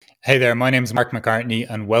Hey there, my name is Mark McCartney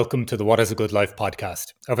and welcome to the What is a Good Life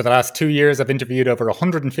podcast. Over the last 2 years, I've interviewed over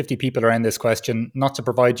 150 people around this question, not to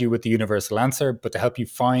provide you with the universal answer, but to help you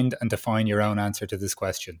find and define your own answer to this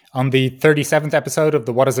question. On the 37th episode of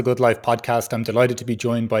the What is a Good Life podcast, I'm delighted to be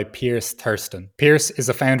joined by Piers Thurston. Piers is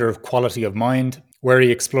a founder of Quality of Mind, where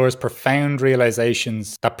he explores profound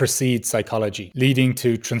realizations that precede psychology, leading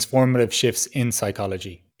to transformative shifts in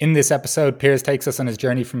psychology. In this episode, Piers takes us on his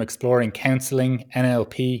journey from exploring counselling,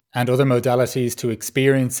 NLP, and other modalities to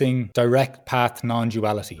experiencing direct path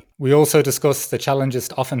non-duality. We also discuss the challenges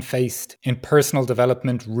often faced in personal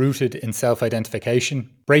development rooted in self-identification,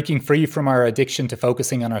 breaking free from our addiction to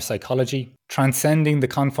focusing on our psychology, transcending the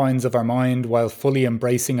confines of our mind while fully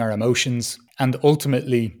embracing our emotions, and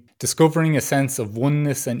ultimately discovering a sense of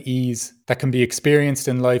oneness and ease that can be experienced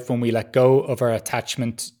in life when we let go of our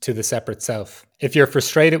attachment to the separate self. If you're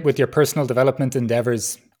frustrated with your personal development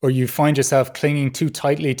endeavors, or you find yourself clinging too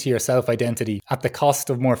tightly to your self-identity at the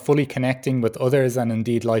cost of more fully connecting with others and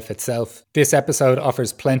indeed life itself, this episode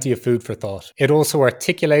offers plenty of food for thought. It also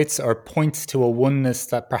articulates or points to a oneness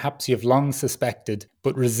that perhaps you've long suspected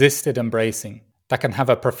but resisted embracing, that can have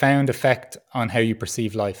a profound effect on how you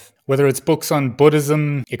perceive life. Whether it's books on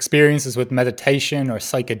Buddhism, experiences with meditation or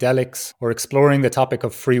psychedelics, or exploring the topic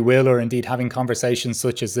of free will, or indeed having conversations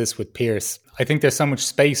such as this with Piers, I think there's so much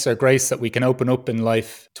space or grace that we can open up in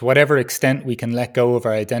life to whatever extent we can let go of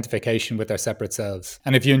our identification with our separate selves.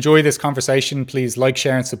 And if you enjoy this conversation, please like,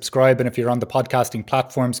 share and subscribe. And if you're on the podcasting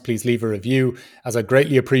platforms, please leave a review, as I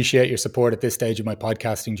greatly appreciate your support at this stage of my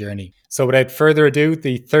podcasting journey. So without further ado,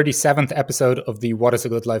 the 37th episode of the What is a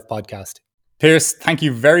Good Life podcast. Piers, thank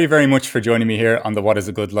you very, very much for joining me here on the What is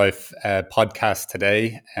a Good Life podcast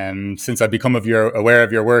today. Since I've become aware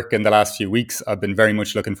of your work in the last few weeks, I've been very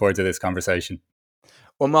much looking forward to this conversation.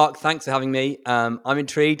 Well, Mark, thanks for having me. I'm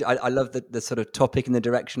intrigued. I love the sort of topic and the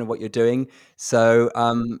direction of what you're doing. So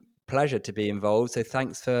pleasure to be involved. So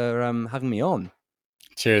thanks for having me on.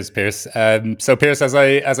 Cheers, Piers. So Piers, as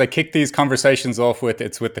I kick these conversations off with,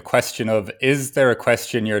 it's with the question of, is there a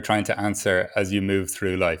question you're trying to answer as you move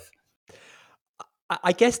through life?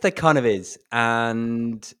 I guess there kind of is.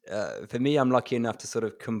 And for me, I'm lucky enough to sort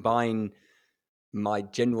of combine my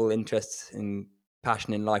general interests and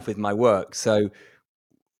passion in life with my work. So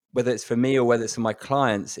whether it's for me or whether it's for my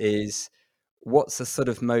clients, is what's the sort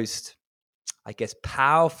of most, I guess,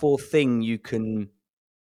 powerful thing you can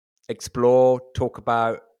explore, talk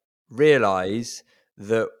about, realize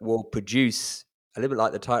that will produce, a little bit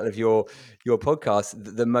like the title of your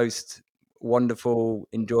podcast, the most wonderful,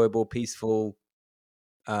 enjoyable, peaceful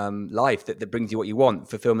life that brings you what you want,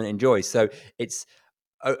 fulfillment and joy. So it's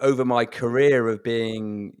over my career of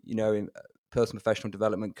being, personal professional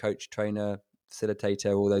development coach, trainer,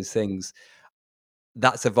 facilitator, all those things,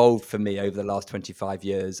 that's evolved for me over the last 25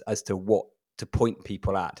 years as to what to point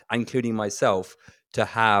people at, including myself, to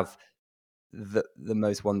have the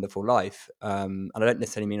most wonderful life. And I don't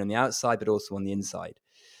necessarily mean on the outside, but also on the inside.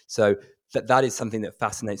 So that is something that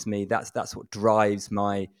fascinates me. That's what drives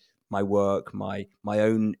my work, my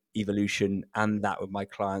own evolution, and that with my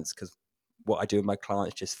clients, because what I do with my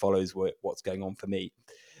clients just follows what's going on for me.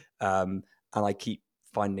 And I keep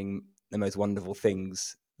finding the most wonderful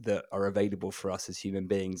things that are available for us as human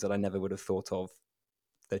beings that I never would have thought of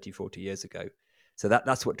 30, 40 years ago. So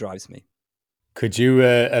that's what drives me. Could you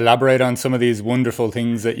elaborate on some of these wonderful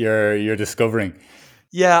things that you're discovering?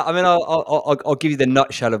 Yeah, I mean, I'll give you the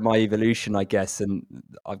nutshell of my evolution, I guess, and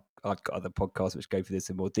I've got other podcasts which go through this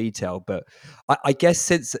in more detail. But I guess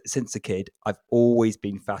since a kid, I've always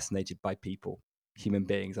been fascinated by people, human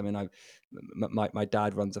beings. I mean, my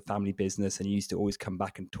dad runs a family business, and he used to always come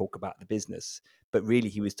back and talk about the business, but really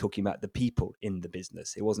he was talking about the people in the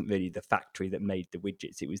business. It wasn't really the factory that made the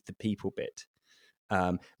widgets; it was the people bit.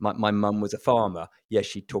 My mum was a farmer. Yes,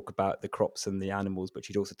 she'd talk about the crops and the animals, but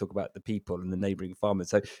she'd also talk about the people and the neighbouring farmers.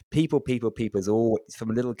 So people is always,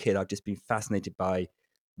 from a little kid, I've just been fascinated by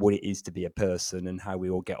what it is to be a person and how we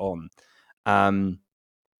all get on. And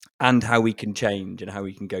how we can change and how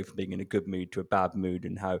we can go from being in a good mood to a bad mood,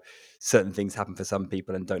 and how certain things happen for some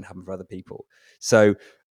people and don't happen for other people. So,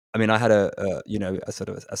 I mean, I had a sort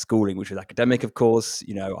of a schooling which was academic, of course.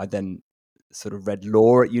 I then sort of read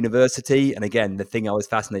law at university, and again, the thing I was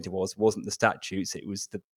fascinated wasn't the statutes, it was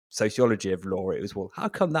the sociology of law. It was, well, how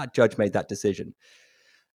come that judge made that decision?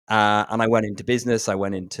 And I went into business. I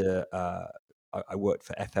went into I worked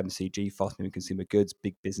for FMCG, fast moving consumer goods,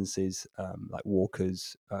 big businesses like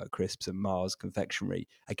Walker's, Crisps and Mars confectionery.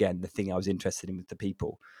 Again, the thing I was interested in was the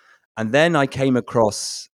people. And then I came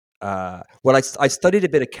across I studied a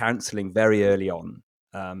bit of counselling very early on.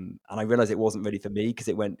 And I realized it wasn't really for me, because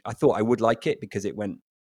I thought I would like it because it went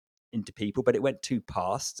into people, but it went too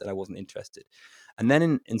past and I wasn't interested. And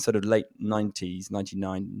then in sort of late 90s,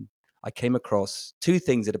 99, I came across two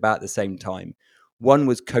things at about the same time. One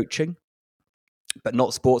was coaching, but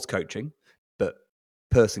not sports coaching, but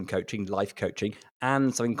person coaching, life coaching,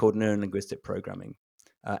 and something called neuro-linguistic programming,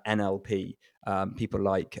 NLP. People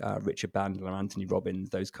like Richard Bandler, Anthony Robbins,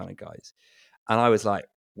 those kind of guys. And I was like,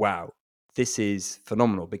 wow, this is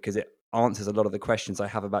phenomenal because it answers a lot of the questions I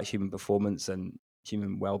have about human performance and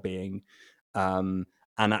human well-being. And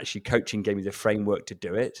actually coaching gave me the framework to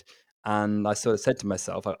do it. And I sort of said to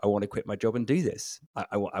myself, I want to quit my job and do this.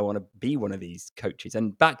 I want to be one of these coaches.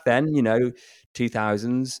 And back then,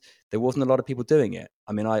 2000s, there wasn't a lot of people doing it.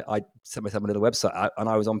 I mean, I set myself a little website out and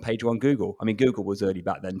I was on page one Google. I mean, Google was early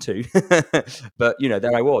back then too. But,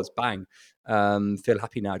 there I was, bang.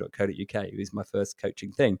 Feelhappynow.co.uk. It was my first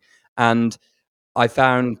coaching thing. And I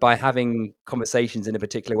found by having conversations in a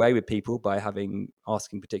particular way with people, by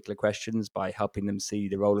asking particular questions, by helping them see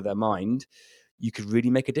the role of their mind, you could really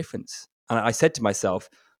make a difference. And I said to myself,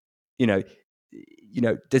 does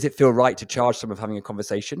it feel right to charge someone for having a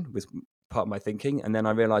conversation? Was part of my thinking. And then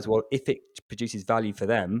I realized, well, if it produces value for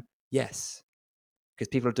them, yes, because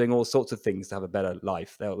people are doing all sorts of things to have a better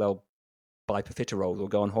life. They'll buy profiteroles or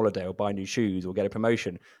go on holiday or buy new shoes or get a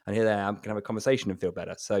promotion. And here they are, can have a conversation and feel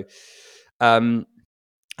better. So, and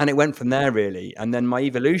it went from there really. And then my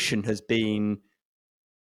evolution has been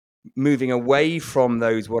moving away from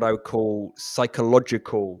those, what I would call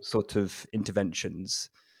psychological sort of interventions,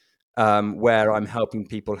 where I'm helping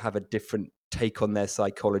people have a different take on their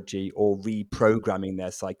psychology or reprogramming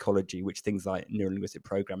their psychology, which things like neurolinguistic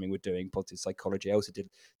programming were doing, positive psychology. I also did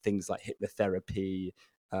things like hypnotherapy,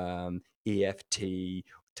 EFT,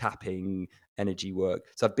 tapping, energy work.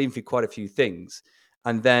 So I've been through quite a few things.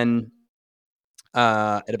 And then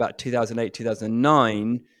at about 2008,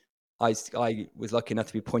 2009, I was lucky enough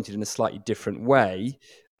to be pointed in a slightly different way,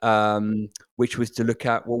 which was to look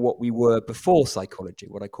at what we were before psychology,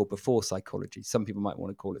 what I call before psychology. Some people might want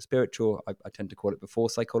to call it spiritual. I tend to call it before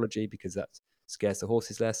psychology because that scares the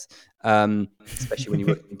horses less, especially when you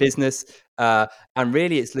work in business. And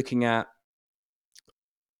really, it's looking at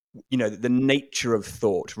the nature of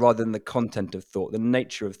thought rather than the content of thought, the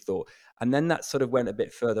nature of thought. And then that sort of went a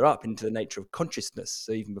bit further up into the nature of consciousness.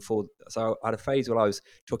 So even before, so I had a phase where I was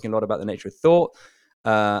talking a lot about the nature of thought.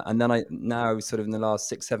 And then I now sort of in the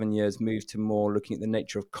last 6-7 years moved to more looking at the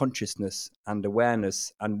nature of consciousness and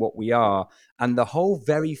awareness and what we are and the whole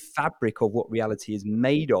very fabric of what reality is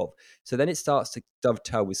made of. So then it starts to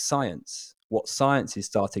dovetail with science, what science is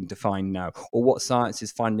starting to find now, or what science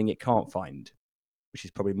is finding it can't find, which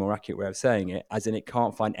is probably a more accurate way of saying it, as in it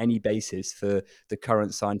can't find any basis for the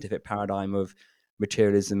current scientific paradigm of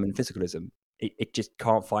materialism and physicalism. It just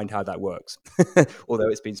can't find how that works, although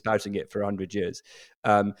it's been spouting it for 100 years.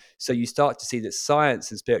 So you start to see that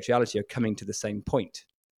science and spirituality are coming to the same point.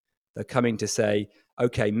 They're coming to say,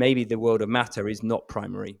 okay, maybe the world of matter is not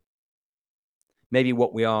primary. Maybe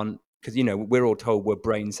what we are, because, we're all told we're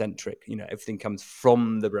brain-centric. Everything comes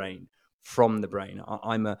from the brain,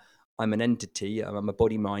 I'm an entity. I'm a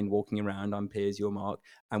body mind walking around. I'm Piers, you're Mark,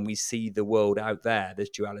 and we see the world out there. There's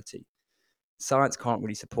duality. Science can't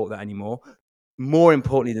really support that anymore. More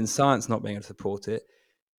importantly than science not being able to support it,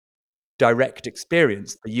 direct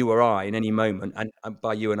experience for you or I in any moment, and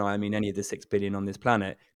by you and I mean any of the 6 billion on this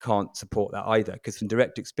planet, can't support that either. Because from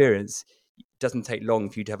direct experience, it doesn't take long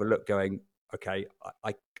for you to have a look going, okay,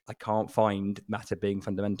 I can't find matter being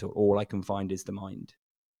fundamental. All I can find is the mind.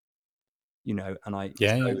 And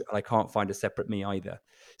I can't find a separate me either.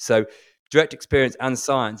 So direct experience and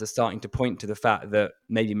science are starting to point to the fact that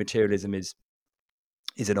maybe materialism is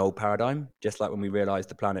an old paradigm, just like when we realized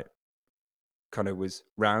the planet kind of was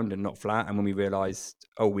round and not flat, and when we realized,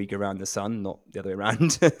 we go around the sun, not the other way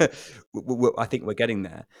around. I think we're getting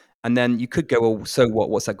there. And then you could go, well, so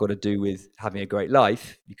what's that got to do with having a great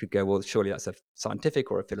life? You could go, well, surely that's a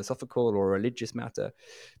scientific or a philosophical or a religious matter.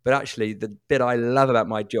 But actually, the bit I love about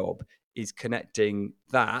my job is connecting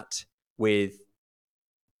that with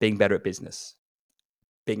being better at business,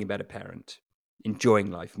 being a better parent,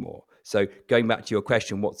 enjoying life more. So going back to your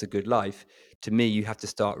question, what's a good life? To me, you have to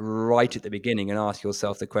start right at the beginning and ask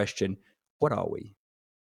yourself the question, what are we?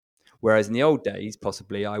 Whereas in the old days,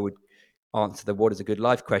 possibly I would answer the what is a good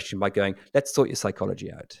life question by going, let's sort your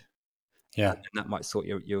psychology out. Yeah. And that might sort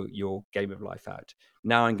your game of life out.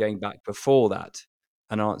 Now I'm going back before that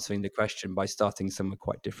and answering the question by starting somewhere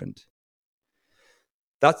quite different.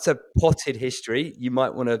 That's a potted history. You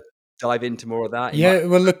might want to dive into more of that.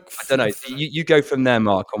 Well, look, I don't know. You go from there,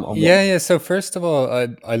 Mark. On yeah. So first of all,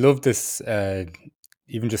 I love this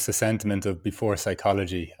even just the sentiment of before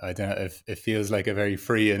psychology. I don't know if it feels like a very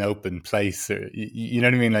free and open place, or you know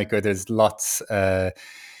what I mean, like where there's lots of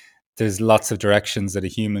directions that a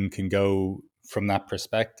human can go from that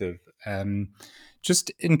perspective.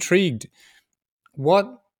 Just intrigued,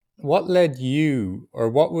 what what led you, or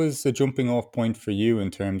what was the jumping off point for you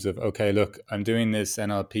in terms of, okay, look, I'm doing this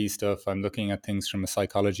NLP stuff, I'm looking at things from a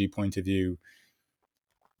psychology point of view.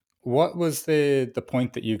 What was the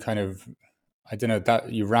point that you kind of, I don't know,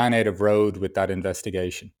 that you ran out of road with that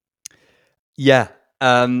investigation? Yeah.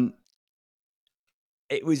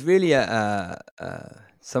 It was really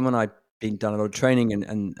someone I'd been done a lot of training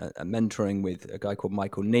and mentoring with, a guy called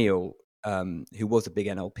Michael Neal, who was a big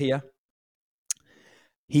NLPer.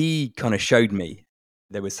 He kind of showed me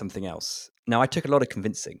there was something else. Now, I took a lot of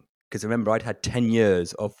convincing because remember, I'd had 10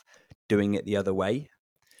 years of doing it the other way.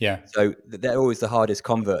 Yeah. So they're always the hardest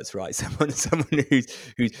converts, right? Someone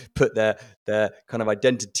who's put their kind of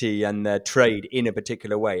identity and their trade in a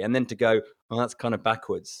particular way, and then to go, well, that's kind of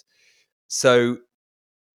backwards. So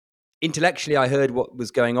intellectually, I heard what was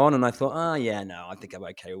going on, and I thought, yeah, no, I think I'm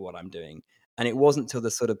okay with what I'm doing. And it wasn't until the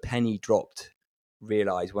sort of penny dropped,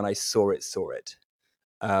 realized when I saw it.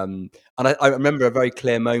 And I remember a very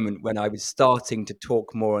clear moment when I was starting to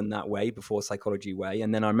talk more in that way, before Psychology Way.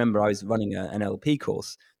 And then I remember I was running an LP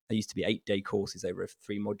course. There used to be 8-day courses over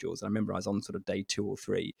 3 modules. And I remember I was on sort of day 2 or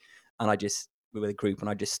 3, and I just, with a group, and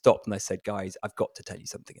I just stopped and I said, guys, I've got to tell you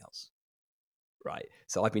something else. Right.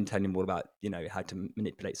 So I've been telling them all about, how to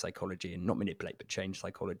manipulate psychology, and not manipulate, but change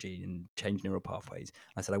psychology and change neural pathways.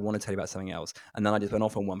 I said, I want to tell you about something else. And then I just went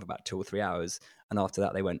off on one for about 2 or 3 hours. And after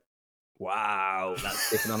that, they went, wow,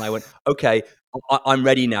 that's different. And I went, okay, I'm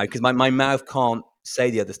ready now, because my mouth can't say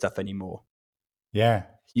the other stuff anymore. Yeah.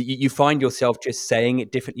 You find yourself just saying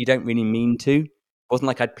it different. You don't really mean to. It wasn't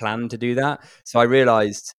like I'd planned to do that. So I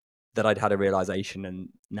realized that I'd had a realization, and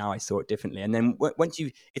now I saw it differently. And then once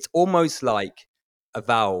it's almost like a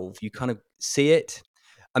valve. You kind of see it.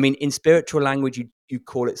 I mean, in spiritual language, you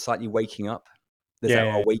call it slightly waking up. There's Yeah.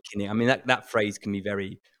 that Yeah. awakening. I mean, that phrase can be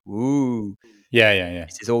very, ooh, Yeah. Yeah. Yeah.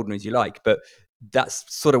 it's as ordinary as you like, but that's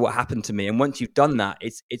sort of what happened to me. And once you've done that,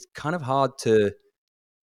 it's kind of hard to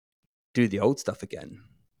do the old stuff again,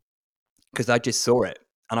 because I just saw it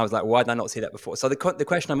and I was like, why did I not see that before? So the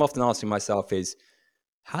question I'm often asking myself is,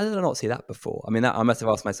 how did I not see that before? I mean, I must have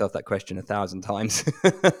asked myself that question 1,000 times.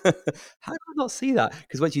 How did I not see that?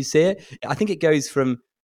 Because once you see it, I think it goes from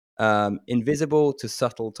invisible to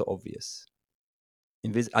subtle to obvious.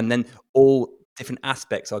 And then all different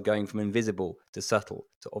aspects are going from invisible to subtle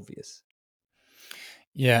to obvious.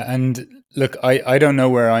 Yeah, and look, I don't know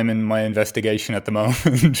where I'm in my investigation at the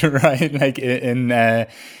moment, right? Like in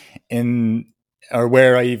or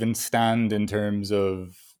where I even stand in terms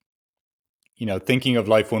of, thinking of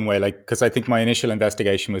life one way, like, because I think my initial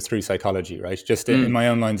investigation was through psychology, right? Just in my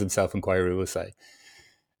own lines of self inquiry, we'll say.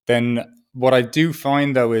 Then what I do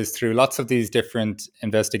find though is through lots of these different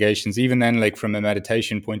investigations, even then, like from a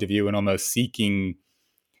meditation point of view, and almost seeking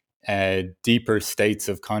deeper states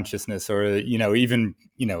of consciousness, or even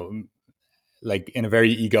like in a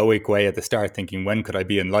very egoic way at the start, thinking, when could I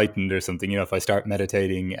be enlightened or something, if I start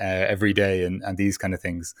meditating every day, and these kind of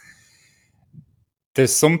things.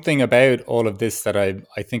 There's something about all of this that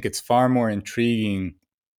I think it's far more intriguing,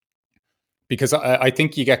 because I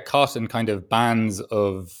think you get caught in kind of bands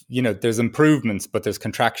of, there's improvements, but there's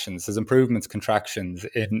contractions. There's improvements, contractions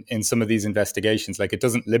in some of these investigations. Like, it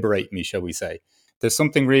doesn't liberate me, shall we say. There's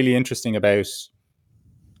something really interesting about,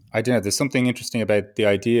 I don't know, there's something interesting about the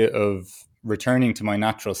idea of returning to my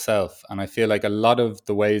natural self. And I feel like a lot of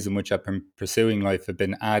the ways in which I've been pursuing life have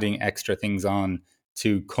been adding extra things on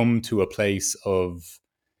to come to a place of,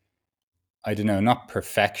 I don't know, not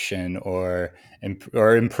perfection or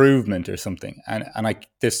improvement or something. And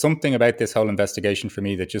there's something about this whole investigation for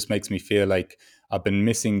me that just makes me feel like I've been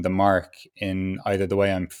missing the mark in either the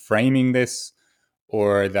way I'm framing this,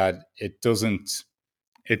 or that it doesn't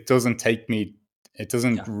take me, it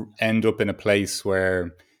doesn't Yeah. end up in a place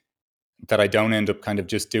where that I don't end up kind of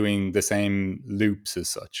just doing the same loops as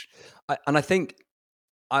such. And I think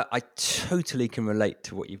I totally can relate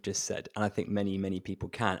to what you've just said. And I think many, many people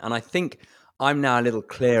can. And I think I'm now a little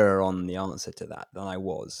clearer on the answer to that than I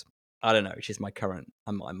was. I don't know. It's just my current,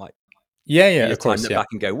 I might Yeah, yeah, years of time course, look yeah. back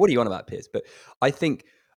and go, what are you on about, Piers? But I think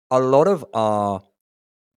a lot of our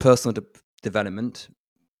personal development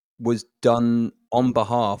was done on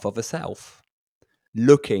behalf of a self,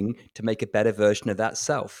 looking to make a better version of that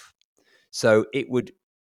self. So it would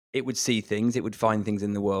see things, it would find things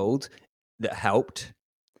in the world that helped.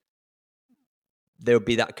 There would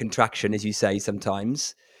be that contraction, as you say,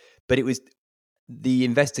 sometimes, but it was the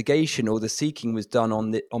investigation or the seeking was done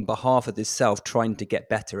on behalf of this self trying to get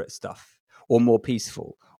better at stuff, or more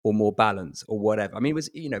peaceful, or more balanced, or whatever. I mean, it was,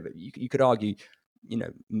 you could argue,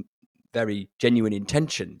 very genuine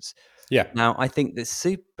intentions. Yeah. Now, I think the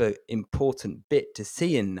super important bit to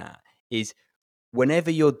see in that is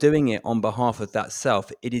whenever you're doing it on behalf of that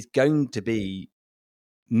self, it is going to be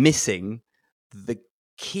missing the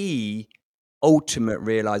key ultimate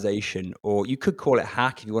realization, or you could call it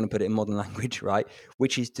hack if you want to put it in modern language, right?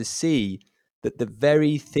 Which is to see that the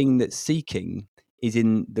very thing that's seeking is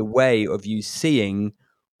in the way of you seeing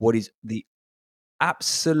what is the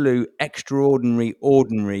absolute extraordinary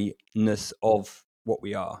ordinariness of what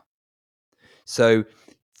we are. So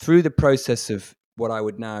through the process of what I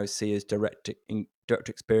would now see as direct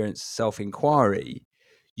experience self-inquiry,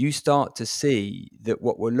 you start to see that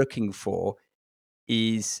what we're looking for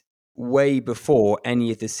is way before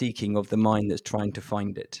any of the seeking of the mind that's trying to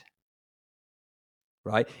find it,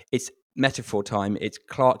 right? It's metaphor time. It's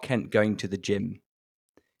Clark Kent going to the gym.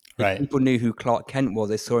 If Right. people knew who Clark Kent was,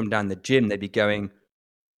 they saw him down the gym, they'd be going,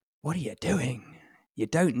 what are you doing? You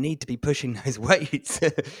don't need to be pushing those weights.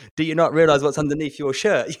 Do you not realize what's underneath your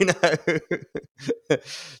shirt?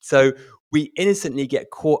 So we innocently get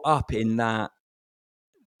caught up in that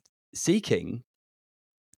seeking,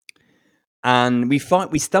 and we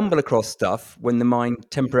stumble across stuff when the mind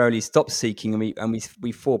temporarily stops seeking, and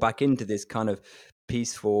we fall back into this kind of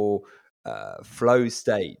peaceful flow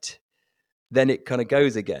state. Then it kind of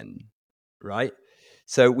goes again, right?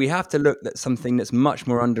 So we have to look at something that's much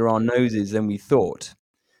more under our noses than we thought,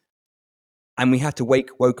 and we have to wake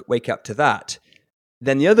up to that.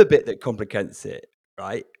 Then the other bit that complicates it,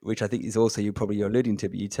 right, which I think is also you're alluding to,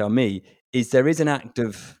 but you tell me, is there is an act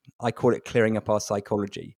of, I call it clearing up our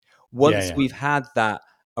psychology. Once Yeah. we've had that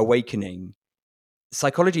awakening,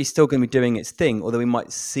 psychology is still going to be doing its thing, although we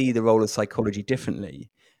might see the role of psychology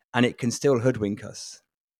differently, and it can still hoodwink us,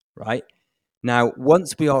 right? Now,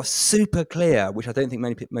 once we are super clear, which I don't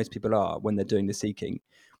think most people are when they're doing the seeking,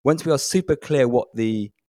 once we are super clear what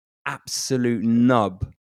the absolute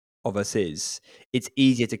nub of us is, it's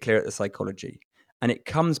easier to clear out the psychology. And it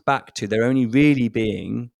comes back to there only really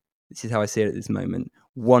being, this is how I see it at this moment,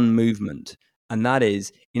 one movement. And that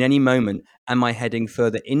is, in any moment, am I heading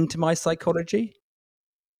further into my psychology,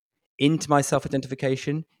 into my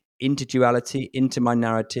self-identification, into duality, into my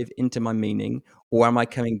narrative, into my meaning, or am I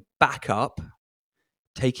coming back up,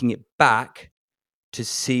 taking it back to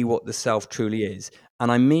see what the self truly is?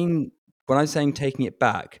 And I mean, when I'm saying taking it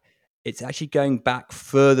back, it's actually going back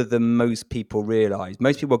further than most people realize.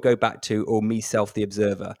 Most people go back to, or me, self, the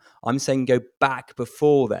observer. I'm saying go back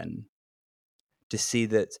before then to see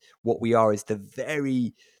that what we are is the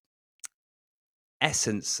very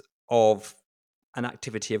essence of an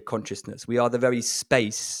activity of consciousness. We are the very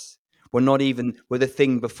space. We're the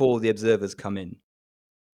thing before the observers come in.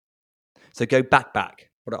 So go back.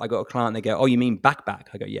 I got a client, they go, oh, you mean back?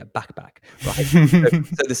 I go, yeah, back, right?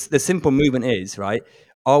 So the simple movement is, right,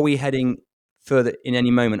 are we heading further in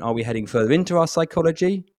any moment? Are we heading further into our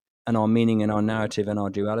psychology and our meaning and our narrative and our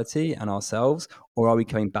duality and ourselves, or are we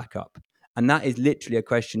coming back up? And that is literally a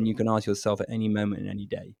question you can ask yourself at any moment in any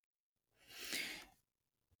day.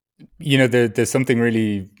 There's something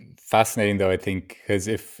really fascinating, though, I think, because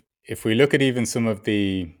if we look at even some of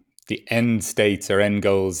the end states or end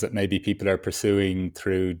goals that maybe people are pursuing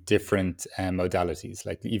through different modalities,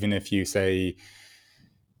 like even if you say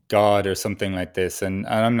God or something like this, and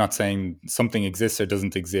I'm not saying something exists or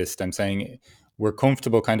doesn't exist. I'm saying we're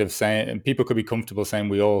comfortable kind of saying, and people could be comfortable saying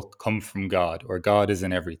we all come from God, or God is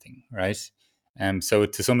in everything, right? So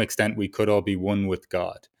to some extent, we could all be one with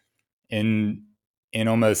God in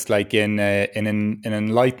almost like in an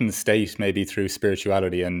enlightened state, maybe through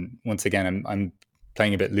spirituality. And once again, I'm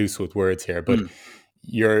playing a bit loose with words here, but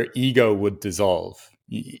your ego would dissolve.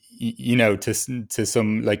 To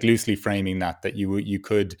some, like, loosely framing that you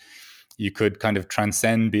could kind of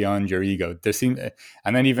transcend beyond your ego.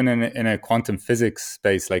 And then even in a quantum physics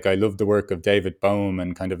space, like, I love the work of David Bohm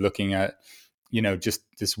and kind of looking at, just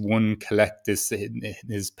this one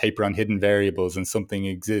his paper on hidden variables, and something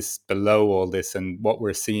exists below all this, and what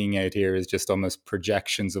we're seeing out here is just almost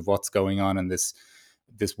projections of what's going on in this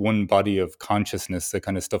one body of consciousness. The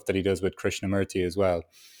kind of stuff that he does with Krishnamurti as well.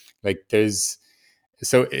 Like,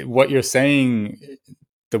 what you're saying,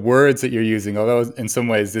 the words that you're using, although in some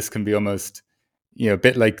ways this can be almost, a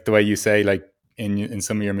bit like the way you say, like, in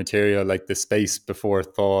some of your material, like the space before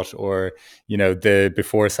thought, or the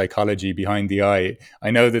before psychology, behind the eye. I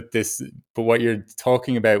know that but what you're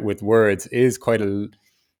talking about with words is quite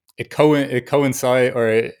it coincides, or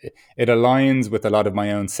it aligns with a lot of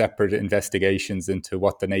my own separate investigations into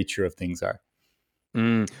what the nature of things are.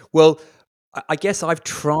 Well, I guess I've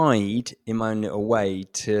tried in my own little way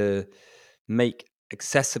to make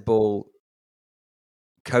accessible,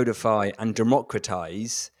 codify, and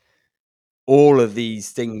democratize all of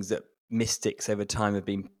these things that mystics over time have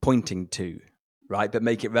been pointing to, right? But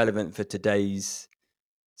make it relevant for today's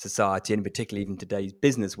society, and particularly even today's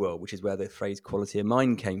business world, which is where the phrase "quality of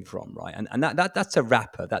mind" came from, right? And that's a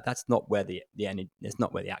wrapper. That's not where the end. It's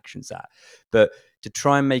not where the action's at. But to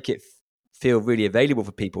try and make it feel really available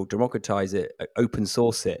for people, democratize it, open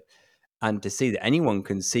source it, and to see that anyone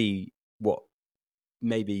can see what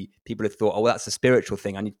maybe people have thought, oh, well, that's a spiritual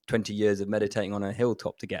thing. I need 20 years of meditating on a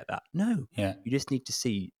hilltop to get that. No, Yeah. you just need to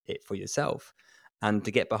see it for yourself and to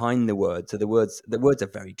get behind the words. So the words are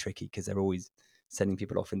very tricky because they're always sending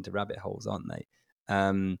people off into rabbit holes, aren't they?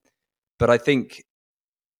 But I think,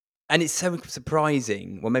 and it's so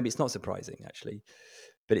surprising. Well, maybe it's not surprising actually,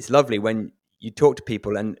 but it's lovely when you talk to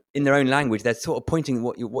people and in their own language, they're sort of pointing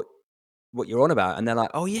what you're on about, and they're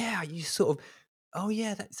like, "Oh yeah, you sort of, oh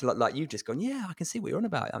yeah, that's like you've just gone, yeah, I can see what you're on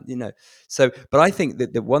about," you know. So, but I think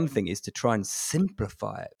that the one thing is to try and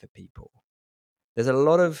simplify it for people. There's a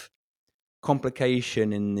lot of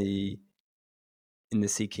complication in the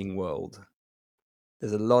seeking world.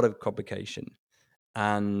 There's a lot of complication,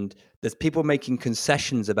 and there's people making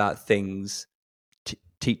concessions about things,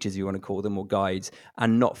 teachers you want to call them, or guides,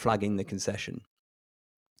 and not flagging the concession.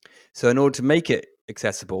 So, in order to make it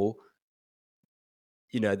accessible,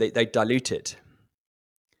 they dilute it.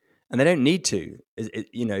 And they don't need to,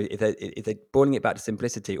 if they're boiling it back to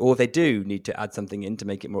simplicity, or if they do need to add something in to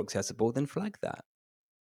make it more accessible, then flag that.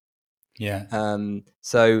 Yeah.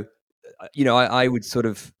 So, I would sort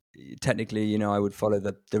of technically, I would follow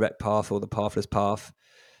the direct path or the pathless path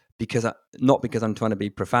not because I'm trying to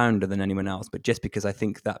be profounder than anyone else, but just because I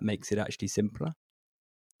think that makes it actually simpler.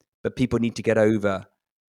 But people need to get over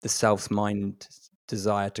the self's mind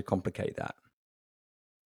desire to complicate that.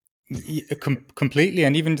 Completely,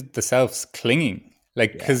 and even the self's clinging,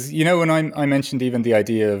 like, because when I mentioned even the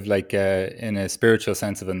idea of like in a spiritual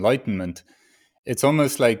sense of enlightenment, it's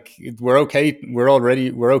almost like we're okay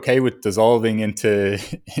with dissolving into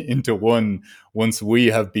into one once we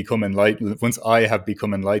have become enlightened, once I have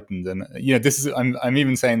become enlightened. And this is, I'm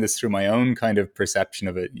even saying this through my own kind of perception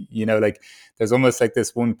of it. Like there's almost like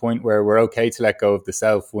this one point where we're okay to let go of the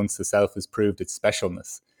self once the self has proved its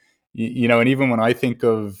specialness. And even when I think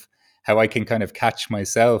of how I can kind of catch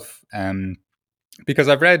myself, because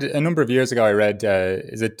I've read a number of years ago, I read,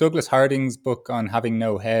 is it Douglas Harding's book on having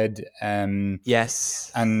no head?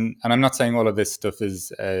 Yes. And I'm not saying all of this stuff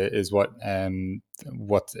is what aligns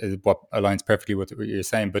perfectly with what you're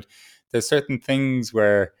saying, but there's certain things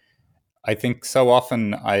where I think so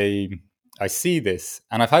often I see this,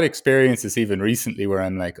 and I've had experiences even recently where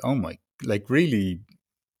I'm like, oh my, like really,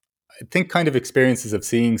 I think kind of experiences of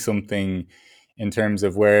seeing something in terms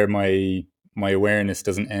of where my awareness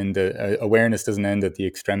doesn't end. Awareness doesn't end at the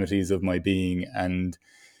extremities of my being, and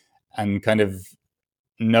kind of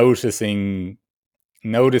noticing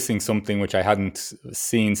something which I hadn't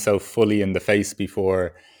seen so fully in the face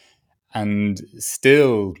before, and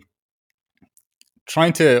still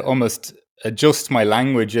trying to almost adjust my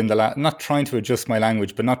language in the not trying to adjust my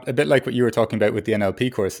language, but not a bit like what you were talking about with the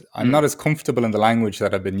NLP course. I'm not as comfortable in the language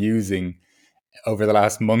that I've been using over the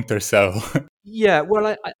last month or so. Yeah,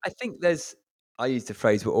 well, I think I use the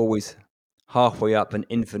phrase, we're always halfway up an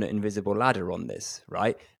infinite invisible ladder on this,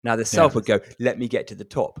 right? Now the Yeah, self would go, let me get to the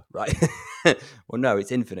top, right? Well, no,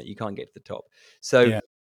 it's infinite. You can't get to the top. So, yeah,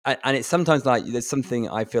 and it's sometimes like there's something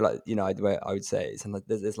I feel like, where I would say it's like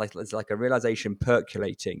there's like a realization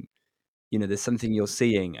percolating. There's something you're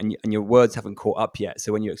seeing and your words haven't caught up yet.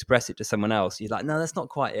 So when you express it to someone else, you're like, no, that's not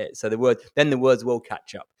quite it. So the words will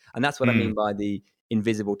catch up. And that's what I mean by the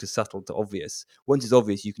invisible to subtle to obvious. Once it's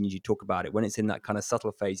obvious, you can usually talk about it. When it's in that kind of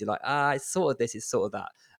subtle phase, you're like, it's sort of this, it's sort of that.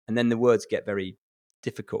 And then the words get very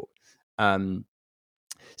difficult.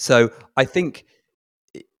 So I think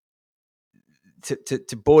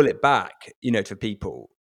to boil it back, for people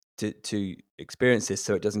to experience this,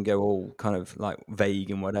 so it doesn't go all kind of like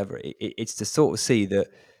vague and whatever. It's to sort of see that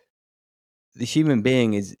the human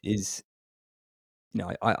being is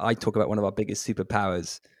I talk about one of our biggest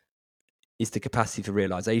superpowers is the capacity for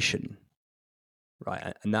realization,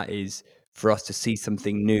 right? And that is for us to see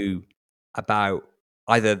something new about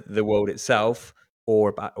either the world itself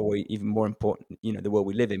or even more important, the world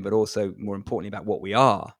we live in, but also more importantly about what we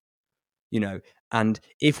are, and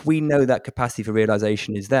if we know that capacity for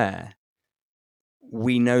realization is there,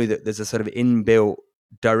 we know that there's a sort of inbuilt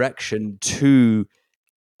direction to,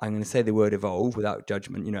 I'm going to say the word evolve without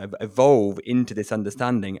judgment, evolve into this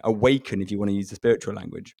understanding, awaken, if you want to use the spiritual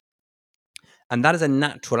language. And that is a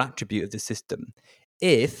natural attribute of the system.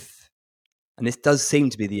 If, and this does seem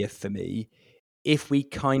to be the if for me, if we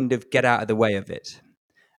kind of get out of the way of it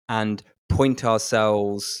and point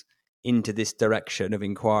ourselves into this direction of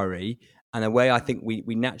inquiry, and the way I think we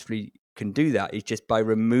naturally can do that is just by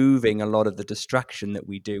removing a lot of the distraction that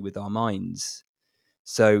we do with our minds.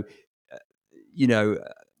 So, you know,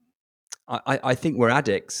 I think we're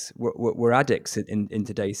addicts. We're addicts in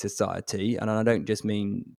today's society, and I don't just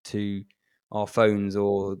mean to our phones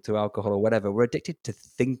or to alcohol or whatever. We're addicted to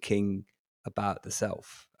thinking about the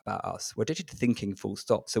self, about us. We're addicted to thinking, full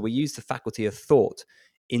stop. So we use the faculty of thought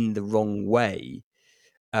in the wrong way.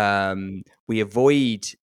 We avoid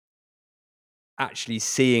actually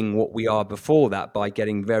seeing what we are before that by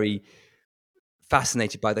getting very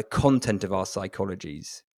fascinated by the content of our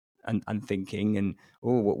psychologies and thinking and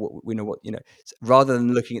rather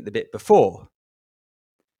than looking at the bit before.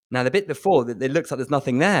 Now the bit before, it looks like there's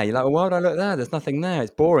nothing there. You're like, well, why would I look there? There's nothing there.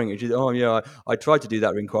 It's boring. It's just, oh yeah, I tried to do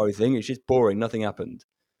that inquiry thing. It's just boring. Nothing happened.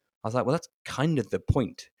 I was like, well, that's kind of the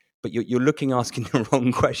point. But you're asking the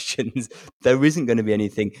wrong questions. There isn't going to be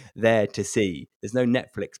anything there to see. There's no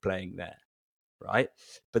Netflix playing there, right?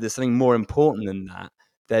 But there's something more important than that.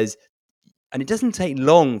 And it doesn't take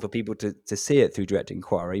long for people to see it through direct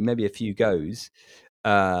inquiry, maybe a few goes,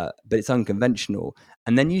 but it's unconventional.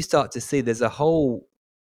 And then you start to see there's a whole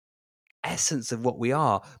essence of what we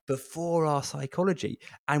are before our psychology.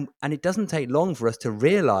 And it doesn't take long for us to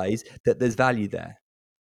realize that there's value there.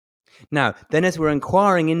 Now, then as we're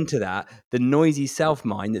inquiring into that, the noisy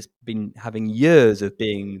self-mind that's been having years of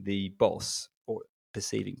being the boss or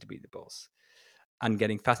perceiving to be the boss and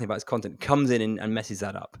getting fascinated by its content comes in and messes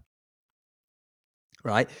that up.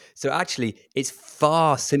 Right? So actually, it's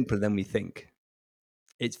far simpler than we think.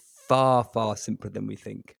 It's far, far simpler than we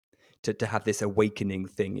think to have this awakening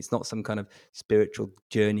thing. It's not some kind of spiritual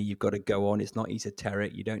journey you've got to go on. It's not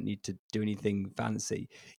esoteric. You don't need to do anything fancy.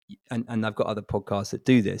 And I've got other podcasts that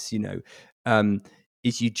do this,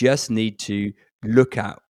 is you just need to look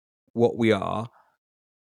at what we are,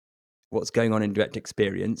 what's going on in direct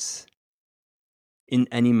experience in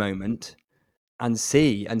any moment, and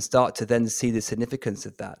start to then see the significance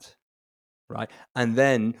of that. Right. And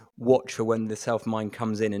then watch for when the self-mind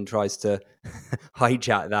comes in and tries to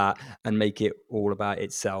hijack that and make it all about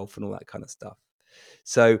itself and all that kind of stuff.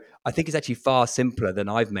 So I think it's actually far simpler than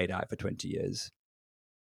I've made out for 20 years.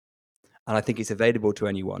 And I think it's available to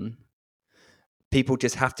anyone. People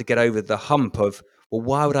just have to get over the hump of, well,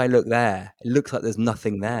 why would I look there? It looks like there's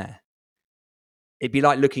nothing there. It'd be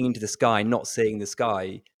like looking into the sky, not seeing the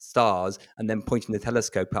sky, stars, and then pointing the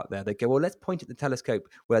telescope up there. They go, well, let's point at the telescope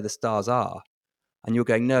where the stars are. And you're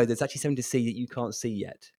going, no, there's actually something to see that you can't see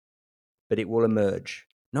yet, but it will emerge.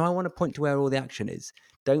 No, I want to point to where all the action is.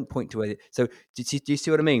 Don't point to where. So do you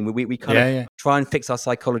see what I mean? We kind of try and fix our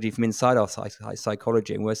psychology from inside our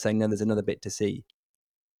psychology, and we're saying, no, there's another bit to see.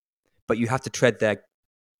 But you have to tread there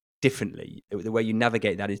differently. The way you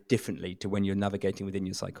navigate that is differently to when you're navigating within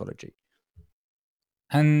your psychology.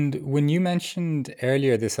 And when you mentioned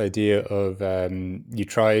earlier this idea of you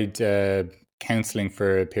tried counseling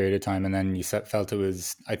for a period of time and then you felt it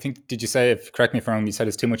was, I think, did you say, correct me if I'm wrong, you said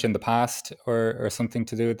it's too much in the past or something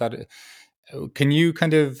to do with that? Can you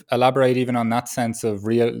kind of elaborate even on that sense of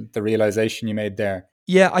the realization you made there?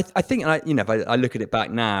 Yeah, I think, if I look at it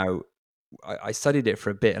back now, I studied it for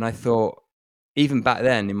a bit and I thought, even back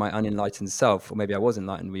then in my unenlightened self, or maybe I was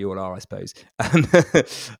enlightened, we all are, I suppose,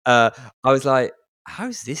 I was like,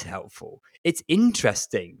 how's this helpful? It's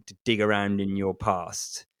interesting to dig around in your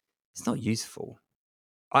past. It's not useful.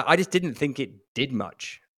 I just didn't think it did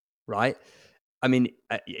much, right? I mean,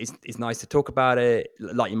 it's nice to talk about it.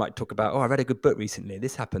 Like you might talk about, I read a good book recently.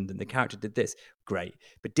 This happened and the character did this. Great.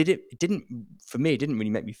 But it didn't, for me, it didn't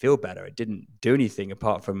really make me feel better. It didn't do anything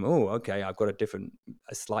apart from, okay, I've got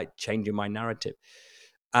a slight change in my narrative.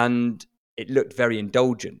 And it looked very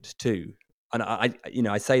indulgent too. And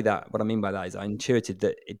I say that, what I mean by that is I intuited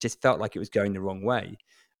that it just felt like it was going the wrong way.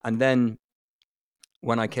 And then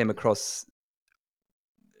when I came across,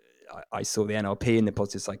 I saw the NLP and the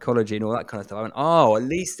positive psychology and all that kind of stuff. I went, at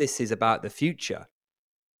least this is about the future,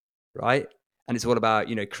 right? And it's all about,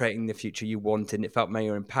 creating the future you want. And it felt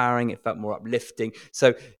more empowering. It felt more uplifting.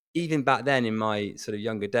 So even back then in my sort of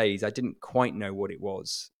younger days, I didn't quite know what it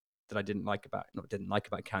was that I didn't like about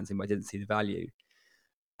counseling, but I didn't see the value.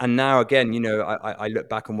 And now again, I look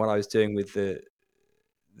back on what I was doing with the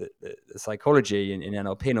psychology and in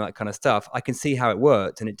NLP and all that kind of stuff. I can see how it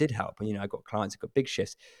worked and it did help. And, I got clients, I got big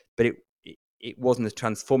shifts, but it wasn't as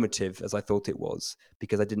transformative as I thought it was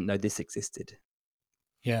because I didn't know this existed.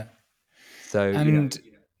 Yeah. So, and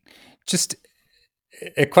just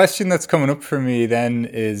a question that's coming up for me then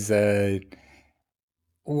is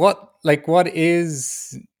what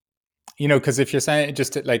is, because if you're saying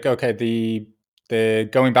just like, okay, the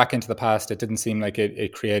going back into the past, it didn't seem like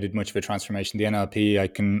it created much of a transformation. The NLP, I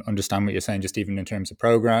can understand what you're saying, just even in terms of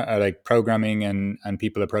like programming and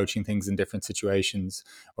people approaching things in different situations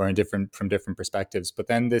or from different perspectives. But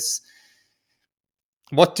then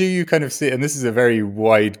what do you kind of see? And this is a very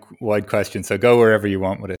wide question, so go wherever you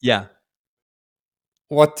want with it. Yeah.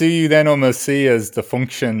 What do you then almost see as the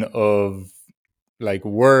function of like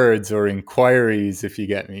words or inquiries, if you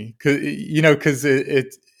get me? Because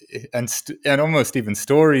and almost even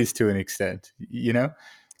stories to an extent.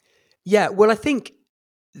 Yeah. Well, I think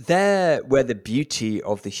there where the beauty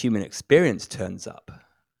of the human experience turns up.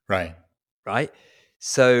 Right. Right.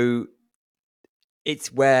 So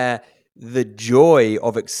it's where the joy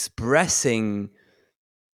of expressing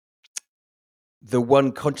the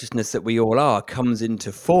one consciousness that we all are comes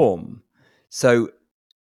into form. So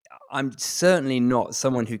I'm certainly not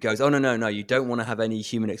someone who goes, oh, no, you don't want to have any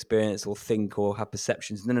human experience or think or have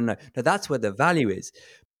perceptions. No. No, that's where the value is.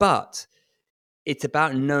 But it's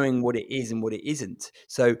about knowing what it is and what it isn't.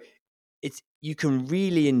 So you can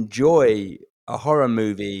really enjoy a horror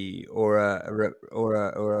movie or a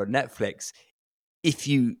Netflix if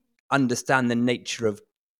you understand the nature of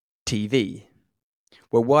TV.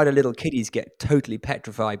 Well, why do little kiddies get totally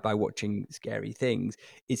petrified by watching scary things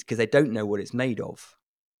is because they don't know what it's made of.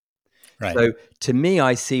 Right. So to me,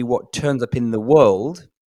 I see what turns up in the world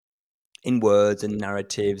in words and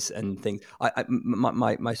narratives and things.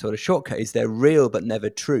 My sort of shortcut is they're real but never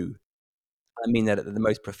true. I mean that at the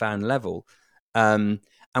most profound level. And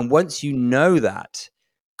once you know that,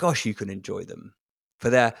 gosh, you can enjoy them for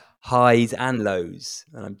their highs and lows.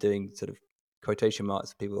 And I'm doing sort of quotation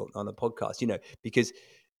marks for people on the podcast, because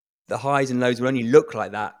the highs and lows will only look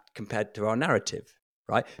like that compared to our narrative,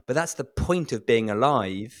 right? But that's the point of being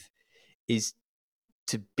alive, is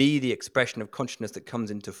to be the expression of consciousness that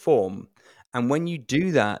comes into form. And when you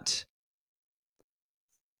do that,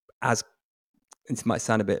 as this might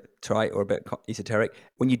sound a bit trite or a bit esoteric,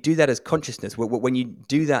 when you do that as consciousness, when you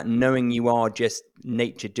do that knowing you are just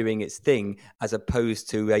nature doing its thing, as opposed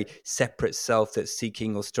to a separate self that's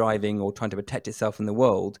seeking or striving or trying to protect itself in the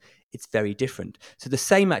world, it's very different. So the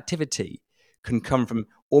same activity can come from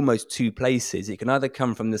almost two places. It can either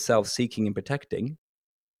come from the self seeking and protecting,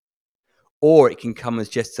 or it can come as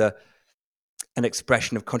just an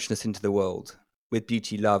expression of consciousness into the world with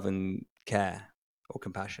beauty, love, and care or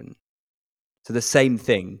compassion. So the same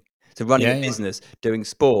thing. So running a business, doing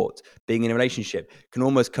sport, being in a relationship can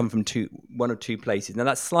almost come from one or two places. Now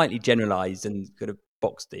that's slightly generalized and kind of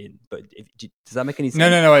boxed in, but does that make any sense?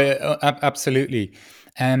 No, absolutely.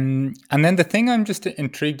 And then the thing I'm just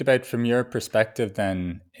intrigued about from your perspective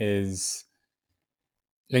then is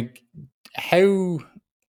like how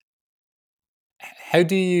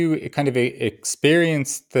do you kind of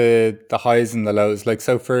experience the highs and the lows? Like,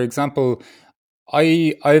 so for example,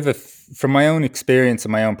 from my own experience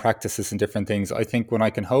and my own practices and different things, I think when I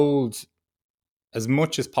can hold as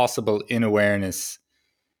much as possible in awareness,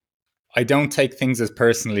 I don't take things as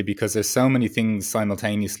personally because there's so many things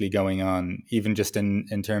simultaneously going on, even just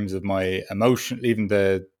in terms of my emotion, even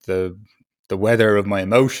the weather of my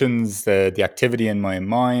emotions, the activity in my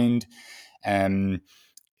mind. The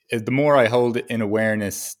more I hold it in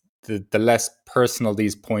awareness, the less personal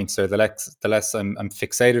these points are, the less I'm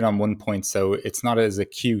fixated on one point. So it's not as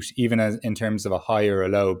acute, even as in terms of a high or a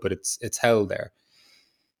low, but it's held there.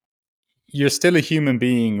 You're still a human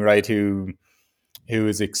being, right? Who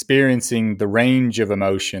is experiencing the range of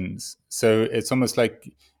emotions. So it's almost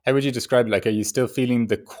like, how would you describe it? Like, are you still feeling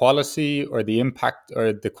the quality or the impact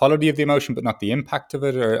or the quality of the emotion, but not the impact of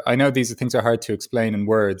it? Or I know these things are hard to explain in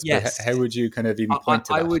words, Yes. but how would you kind of even point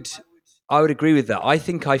to that? I would agree with that. I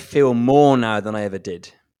think I feel more now than I ever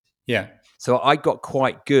did. Yeah. So I got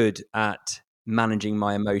quite good at managing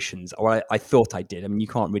my emotions, or I thought I did. I mean, you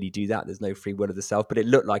can't really do that. There's no free will of the self, but it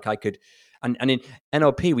looked like I could. And in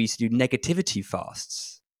NLP, we used to do negativity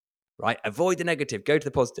fasts, right? Avoid the negative, go to the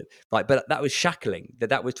positive, right? But that was shackling.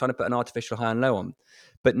 That was trying to put an artificial high and low on.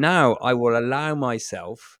 But now I will allow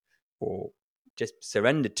myself, or just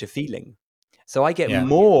surrender to feeling. So I get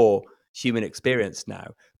more human experience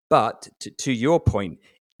now. But to your point,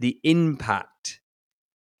 the impact,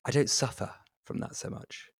 I don't suffer from that so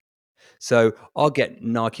much. So I'll get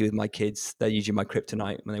narky with my kids. They're usually my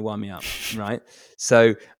kryptonite when they wind me up, right?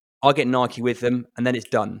 So I'll get narky with them and then it's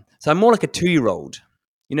done. So I'm more like a 2-year-old.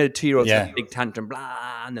 You know, the 2-year-olds have a big tantrum,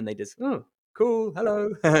 blah, and then they just, oh, cool,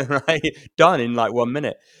 hello, right? Done in like 1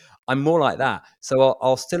 minute. I'm more like that. So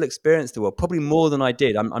I'll still experience the world, probably more than I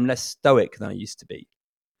did. I'm less stoic than I used to be.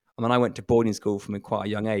 And when I went to boarding school from quite a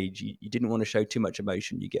young age, you didn't want to show too much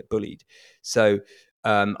emotion. You get bullied. So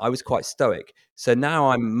I was quite stoic. So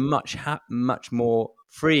now I'm much more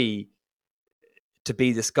free to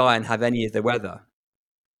be the sky and have any of the weather.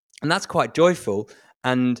 And that's quite joyful.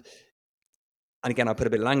 And again, I put a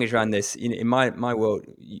bit of language around this. In my world,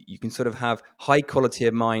 you can sort of have high quality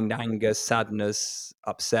of mind, anger, sadness,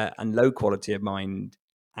 upset, and low quality of mind,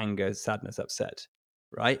 anger, sadness, upset,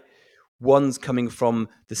 right? One's coming from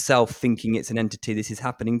the self thinking it's an entity this is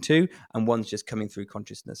happening to, and one's just coming through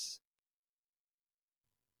consciousness.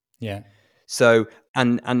 Yeah. So,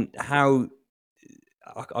 and how,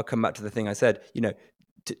 I'll come back to the thing I said,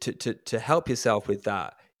 to help yourself with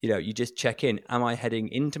that, you just check in. Am I heading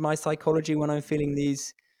into my psychology when I'm feeling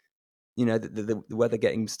these, the weather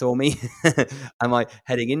getting stormy? Am I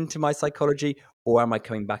heading into my psychology, or am I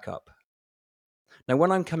coming back up? Now,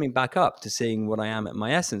 when I'm coming back up to seeing what I am at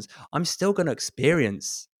my essence, I'm still going to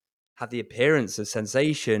have the appearance of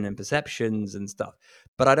sensation and perceptions and stuff.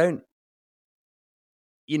 But I don't,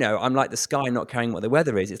 I'm like the sky not caring what the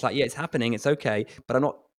weather is. It's like, yeah, it's happening. It's okay. But I'm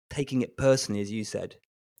not taking it personally, as you said.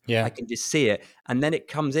 I Yeah. can just see it. And then it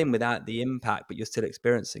comes in without the impact, but you're still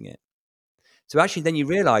experiencing it. So actually, then you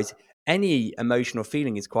realize any emotional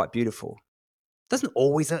feeling is quite beautiful. Doesn't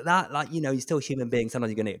always like that. Like, you're still a human being.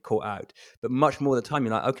 Sometimes you're going to get caught out. But much more of the time,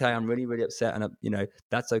 you're like, okay, I'm really, really upset. And,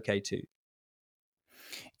 that's okay too.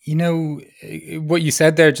 What you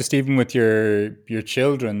said there, just even with your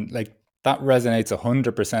children, like that resonates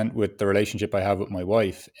 100% with the relationship I have with my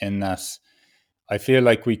wife, in that I feel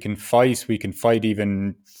like we can fight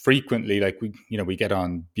even frequently. Like we get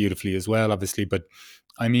on beautifully as well, obviously, but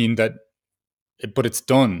I mean that, but it's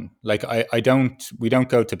done. Like we don't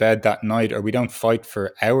go to bed that night, or we don't fight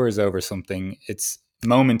for hours over something. It's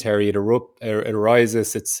momentary. It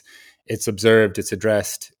arises. It's observed. It's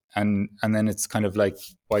addressed, and then it's kind of like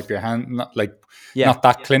wipe your hand. Yeah. Not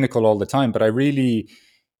that clinical all the time, but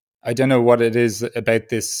I don't know what it is about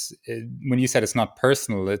this. When you said it's not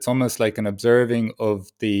personal, it's almost like an observing of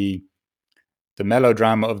the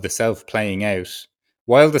melodrama of the self playing out,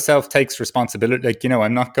 while the self takes responsibility. Like,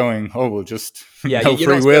 I'm not going, oh, we'll just Yeah. no You're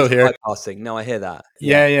free not will spiritual here. bypassing. No, I hear that.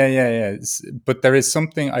 Yeah. Yeah. But there is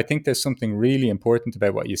something, I think there's something really important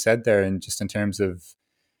about what you said there, and just in terms of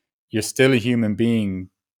you're still a human being,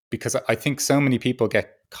 because I think so many people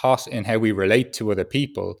get caught in how we relate to other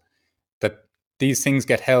people, that these things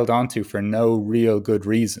get held onto for no real good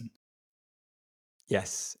reason.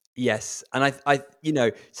 Yes. Yes. And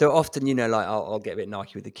so often, like I'll get a bit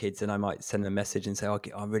narky with the kids, and I might send them a message and say,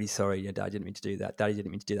 okay, I'm really sorry. Your dad didn't mean to do that. Daddy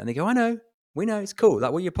didn't mean to do that. And they go, I know, we know, it's cool.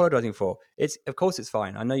 Like, what are you apologizing for? Of course it's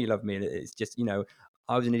fine. I know you love me. And it's just,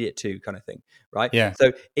 I was an idiot too, kind of thing. Right. Yeah.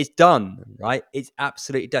 So it's done. Right. It's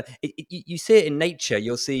absolutely done. You see it in nature.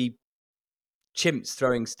 You'll see chimps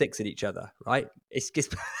throwing sticks at each other. Right. It's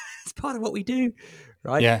just, it's part of what we do.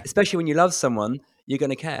 Right. Yeah. Especially when you love someone, you're going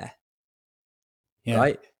to care. Yeah.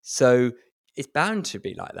 Right? So it's bound to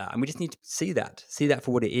be like that. And we just need to see that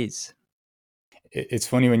for what it is. It's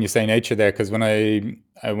funny when you say nature there, because when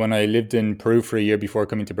I lived in Peru for a year before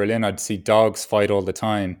coming to Berlin, I'd see dogs fight all the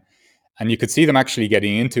time, and you could see them actually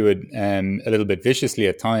getting into it a little bit viciously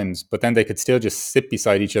at times, but then they could still just sit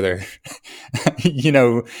beside each other.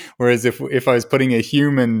 Whereas if I was putting a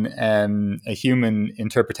human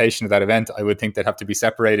interpretation of that event, I would think they'd have to be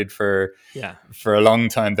separated for a long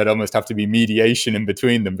time. There'd almost have to be mediation in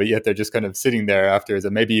between them, but yet they're just kind of sitting there afterwards,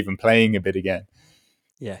 and maybe even playing a bit again.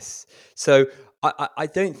 Yes. So I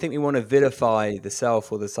don't think we want to vilify the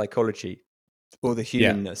self or the psychology or the Yeah.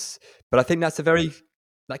 humanness, but I think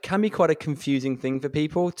that can be quite a confusing thing for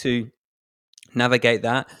people to navigate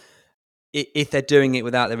that if they're doing it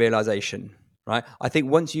without the realization. Right. I think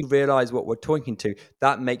once you realize what we're talking to,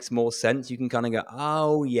 that makes more sense. You can kind of go,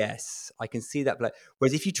 oh, yes, I can see that.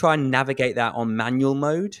 Whereas if you try and navigate that on manual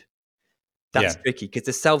mode, that's Yeah. tricky because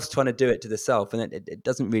the self's trying to do it to the self, and it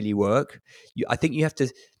doesn't really work. I think you have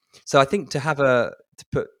to. So I think to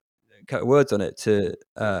put words on it, to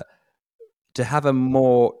have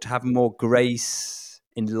more grace,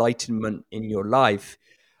 enlightenment in your life,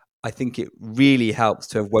 I think it really helps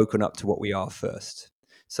to have woken up to what we are first.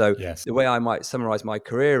 So Yes. the way I might summarize my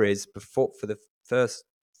career is, for the first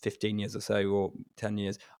 15 years or so, or 10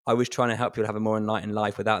 years, I was trying to help people have a more enlightened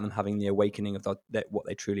life without them having the awakening of what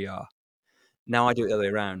they truly are. Now I do it the other way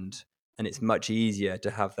around, and it's much easier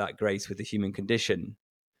to have that grace with the human condition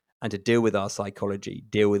and to deal with our psychology,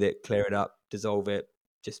 deal with it, clear it up, dissolve it,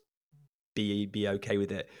 just be okay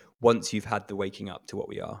with it once you've had the waking up to what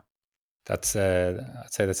we are. I'd say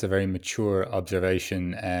that's a very mature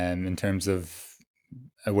observation in terms of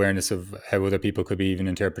awareness of how other people could be even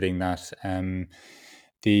interpreting that.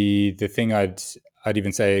 The thing I'd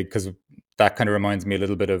even say, because that kind of reminds me a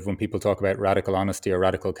little bit of when people talk about radical honesty or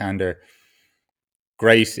radical candor.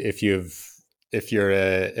 Great if you're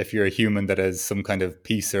a human that has some kind of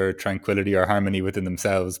peace or tranquility or harmony within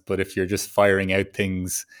themselves, but if you're just firing out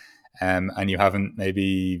things and you haven't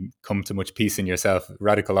maybe come to much peace in yourself,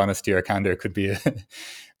 radical honesty or candor could be a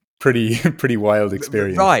pretty wild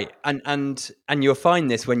experience. Right, and you'll find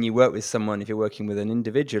this when you work with someone. If you're working with an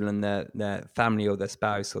individual and their family or their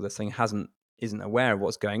spouse or their thing isn't aware of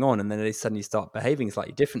what's going on, and then they suddenly start behaving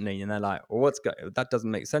slightly differently, and they're like, "Well, that doesn't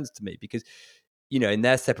make sense to me," because in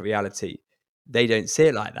their separate reality, they don't see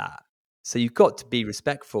it like that. So you've got to be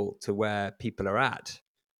respectful to where people are at,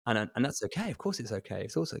 and that's okay. Of course, it's okay.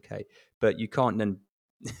 It's also okay, but you can't then,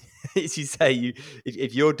 as you say,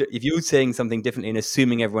 if you're saying something differently and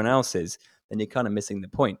assuming everyone else is, then you're kind of missing the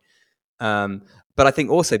point. But I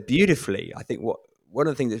think also beautifully, I think one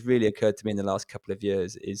of the things that's really occurred to me in the last couple of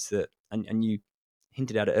years is that, and you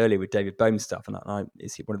hinted at it earlier with David Bohm's stuff, and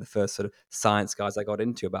is one of the first sort of science guys I got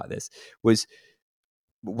into about this, was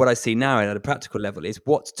what I see now at a practical level is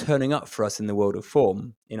what's turning up for us in the world of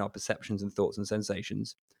form, in our perceptions and thoughts and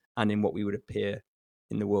sensations, and in what we would appear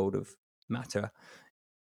in the world of matter,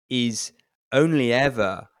 is only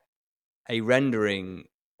ever a rendering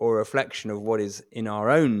or a reflection of what is in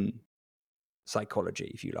our own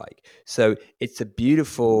psychology, if you like. So it's a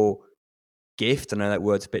beautiful gift. I know that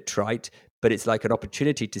word's a bit trite, but it's like an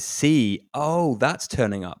opportunity to see, oh, that's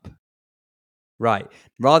turning up. Right.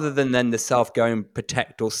 Rather than then the self go and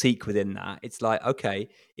protect or seek within that, it's like, okay,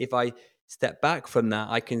 if I step back from that,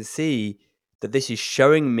 I can see that this is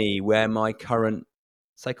showing me where my current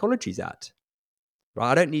psychology's at.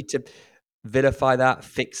 Right. I don't need to vilify that,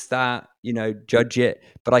 fix that, judge it,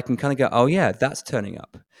 but I can kind of go, oh yeah, that's turning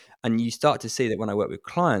up. And you start to see that when I work with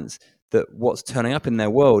clients, that what's turning up in their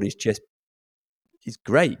world is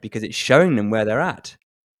great because it's showing them where they're at.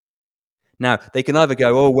 Now, they can either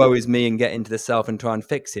go, oh, woe is me, and get into the self and try and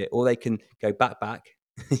fix it, or they can go back,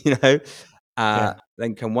 you know, Yeah.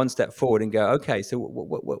 then come one step forward and go, okay, so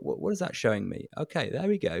what is that showing me? Okay, there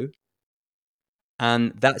we go.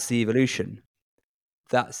 And that's the evolution.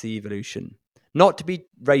 That's the evolution. Not to be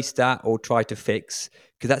raced at or try to fix,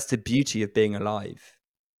 because that's the beauty of being alive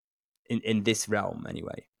in this realm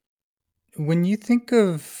anyway. When you think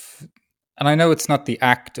of, and I know it's not the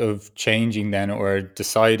act of changing then or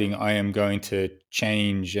deciding I am going to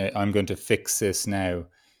change, I'm going to fix this now,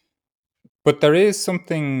 but there is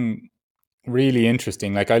something really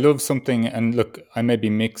interesting. Like I love something, and look, I may be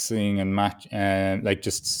mixing and match, like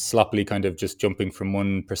just sloppily kind of just jumping from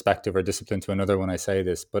one perspective or discipline to another when I say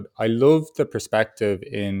this, but I love the perspective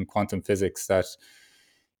in quantum physics that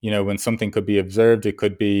when something could be observed, it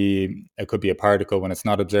could be a particle. When it's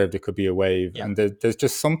not observed, it could be a wave. Yeah. And there's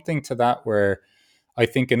just something to that where I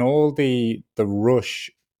think in all the rush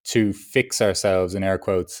to fix ourselves in air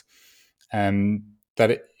quotes, that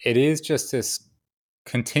it is just this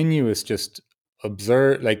continuous just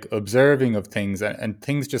observing of things, and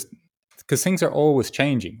things just because things are always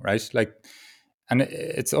changing, right? Like, and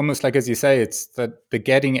it's almost like, as you say, it's that the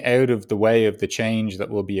getting out of the way of the change that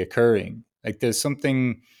will be occurring. Like there's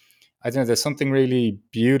something, I don't know, there's something really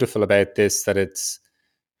beautiful about this, that it's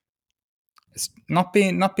not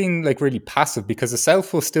being like really passive, because the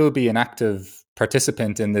self will still be an active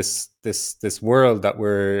participant in this world that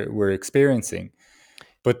we're experiencing.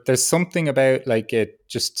 But there's something about like it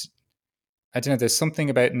just, I don't know, there's something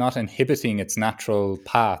about not inhibiting its natural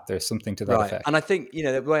path. There's something to that Right. And effect. I think,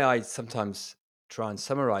 the way I sometimes try and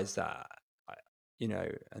summarize that,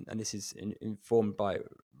 and this is informed by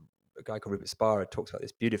a guy called Rupert Spira talks about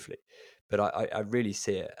this beautifully, but I really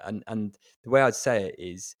see it. And the way I'd say it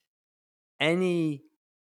is any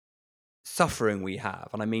suffering we have,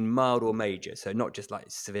 and I mean mild or major, so not just like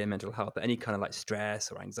severe mental health, but any kind of like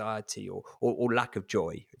stress or anxiety or lack of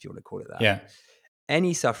joy, if you want to call it that. Yeah.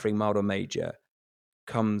 Any suffering, mild or major,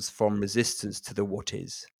 comes from resistance to the what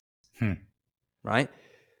is, Hmm. right?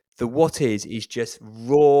 The what is just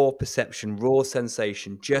raw perception, raw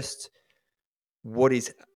sensation, just what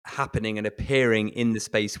is happening and appearing in the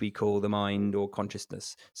space we call the mind or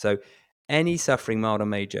consciousness. So any suffering, mild or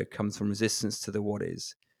major, comes from resistance to the what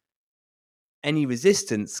is. Any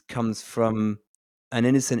resistance comes from an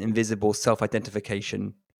innocent, invisible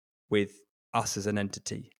self-identification with us as an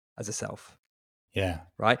entity, as a self, Yeah.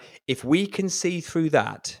 right? If we can see through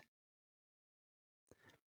that,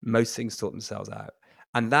 most things sort themselves out.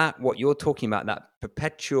 And that, what you're talking about, that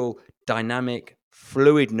perpetual dynamic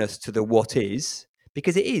fluidness to the what is,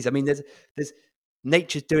 because it is. I mean, there's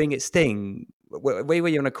nature's doing its thing, way you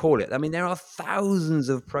want to call it. I mean, there are thousands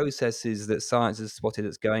of processes that science has spotted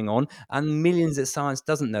that's going on, and millions that science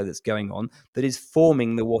doesn't know that's going on, that is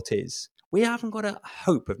forming the what is. We haven't got a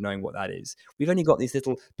hope of knowing what that is. We've only got this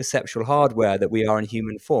little perceptual hardware that we are in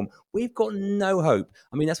human form. We've got no hope.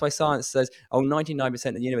 I mean, that's why science says, 99%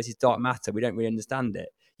 of the universe is dark matter. We don't really understand it.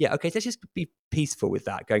 Yeah, okay, let's just be peaceful with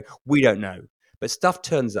that, going, we don't know. But stuff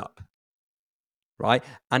turns up, right?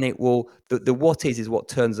 And it will, the what is what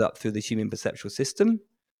turns up through the human perceptual system.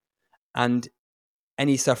 And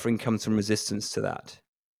any suffering comes from resistance to that.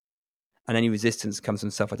 And any resistance comes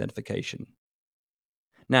from self-identification.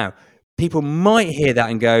 Now, people might hear that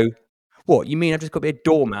and go, what, you mean I've just got to be a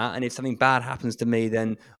doormat, and if something bad happens to me,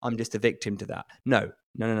 then I'm just a victim to that? No.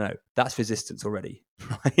 That's resistance already,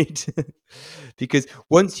 right? Because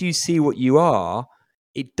once you see what you are,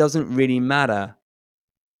 it doesn't really matter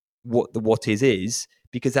what the what is,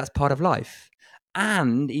 because that's part of life.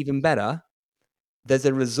 And even better, there's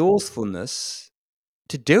a resourcefulness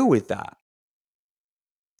to deal with that,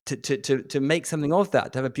 to make something of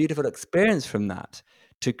that, to have a beautiful experience from that,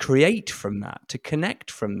 to create from that, to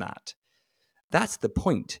connect from that. That's the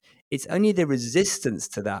point. It's only the resistance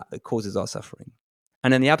to that that causes our suffering.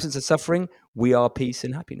 And in the absence of suffering, we are peace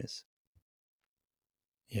and happiness.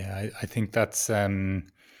 Yeah, I think that's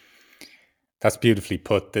beautifully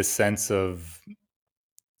put. This sense of,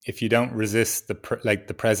 if you don't resist the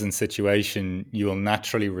present situation, you will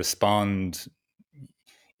naturally respond.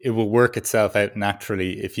 It will work itself out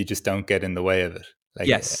naturally if you just don't get in the way of it.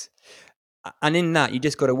 Yes. And in that, you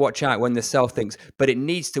just got to watch out when the self thinks, but it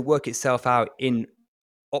needs to work itself out in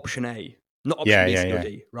option A, not option B, C, or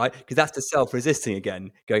D, right? Because that's the self resisting again,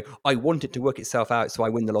 going, I want it to work itself out so I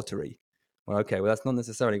win the lottery. Well, okay, that's not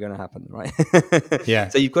necessarily going to happen, right? Yeah.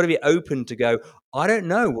 So you've got to be open to go, I don't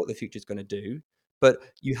know what the future is going to do, but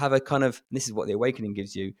you have a kind of, this is what the awakening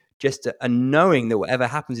gives you, just a knowing that whatever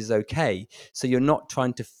happens is okay. So you're not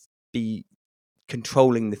trying to be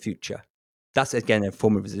controlling the future. That's, again, a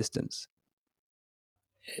form of resistance.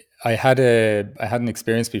 I had an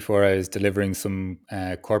experience before. I was delivering some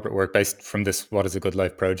corporate work based from this "What is a Good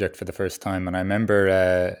Life" project for the first time, and I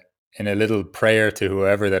remember in a little prayer to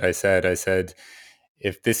whoever that I said,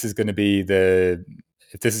 if this is going to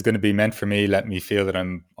be meant for me, let me feel that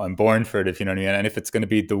I'm born for it, if you know what I mean. And if it's going to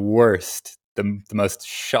be the worst, the most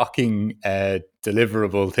shocking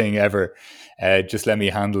deliverable thing ever, just let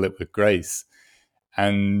me handle it with grace.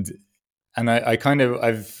 And I kind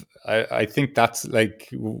of I think that's like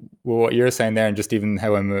what you're saying there, and just even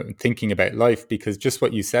how I'm thinking about life, because just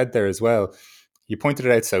what you said there as well, you pointed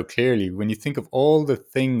it out so clearly. When you think of all the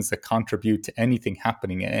things that contribute to anything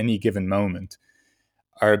happening at any given moment,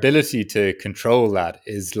 our ability to control that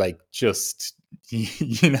is like just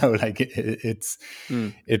like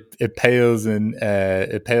it pales, and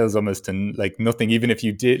it pales almost in like nothing. Even if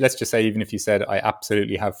you did, let's just say, even if you said, I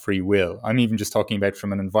absolutely have free will, I'm even just talking about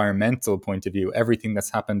from an environmental point of view, everything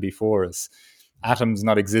that's happened before us, atoms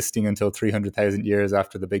not existing until 300,000 years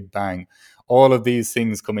after the Big Bang, all of these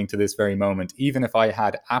things coming to this very moment, even if I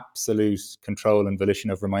had absolute control and volition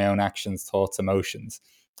over my own actions, thoughts, emotions,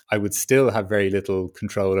 I would still have very little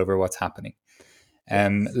control over what's happening.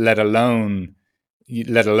 Yes. Let alone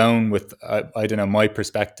with I don't know, my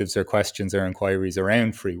perspectives or questions or inquiries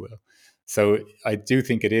around free will. So I do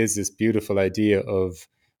think it is this beautiful idea of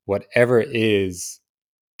whatever is,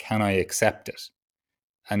 can I accept it?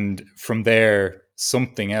 And from there,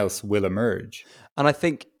 something else will emerge. And I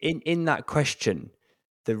think in that question,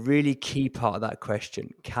 the really key part of that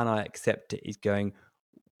question, can I accept it, is going,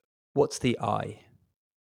 what's the I?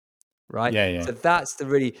 Right? Yeah. So that's the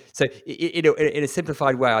really, so in a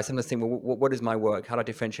simplified way, I sometimes think, well, what is my work? How do I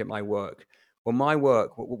differentiate my work? Well, my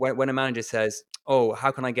work, when a manager says, oh,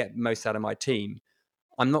 how can I get most out of my team?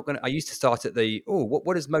 I used to start at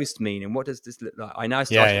what does most mean? And what does this look like? I now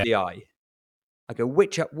start at the I. I go,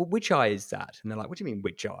 which eye is that? And they're like, what do you mean,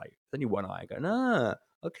 which eye? There's only one eye. I go,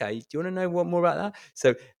 okay. Do you want to know more about that?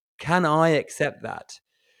 So can I accept that?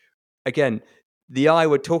 Again, the I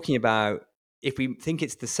we're talking about, if we think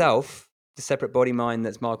it's the self, the separate body mind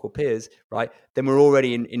that's Michael Piers, right? Then we're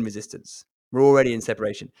already in resistance. We're already in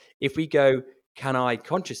separation. If we go, can I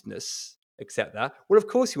consciousness accept that? Well, of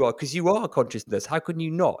course you are, because you are consciousness. How can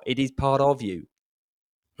you not? It is part of you,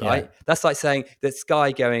 right? That's like saying the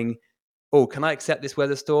sky going, oh, can I accept this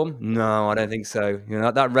weather storm? No, I don't think so.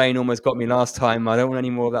 That rain almost got me last time. I don't want any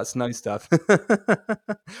more of that snow stuff.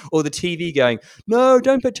 Or the TV going, no,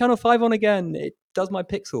 don't put Channel 5 on again. It does my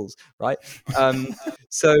pixels, right?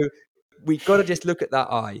 So we've got to just look at that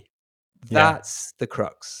eye. That's the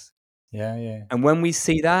crux. Yeah, yeah. And when we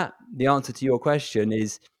see that, the answer to your question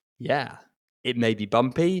is, yeah, it may be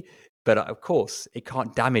bumpy, but of course, it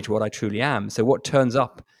can't damage what I truly am. So what turns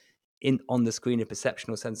up in on the screen of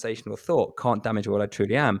perception or sensation or thought can't damage what I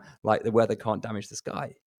truly am, like the weather can't damage the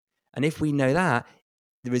sky. And if we know that,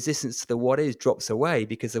 the resistance to the what is drops away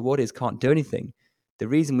because the what is can't do anything. The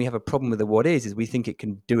reason we have a problem with the what is we think it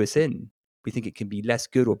can do us in. We think it can be less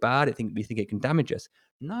good or bad. We think it can damage us.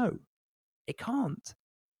 No, it can't.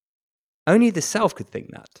 Only the self could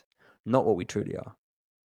think that, not what we truly are.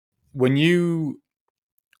 When you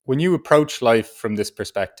approach life from this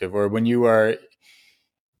perspective, or when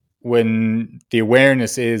the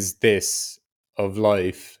awareness is this of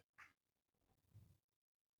life,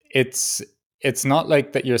 it's it's not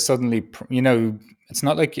like that you're suddenly, it's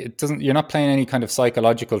not like it doesn't you're not playing any kind of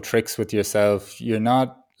psychological tricks with yourself. You're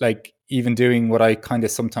not like even doing what I kind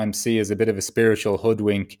of sometimes see as a bit of a spiritual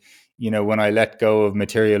hoodwink. When I let go of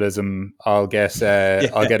materialism, I'll Yeah,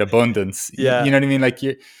 get abundance. yeah. You know what I mean? Like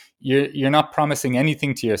you're not promising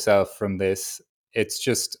anything to yourself from this. It's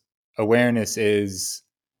just awareness is,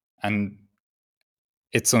 and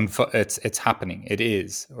it's happening. It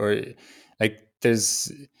is, or like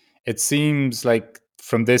there's. It seems like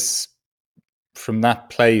from that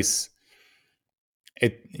place,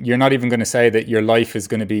 you're not even going to say that your life is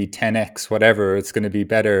going to be 10x whatever. It's going to be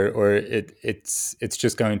better, or it's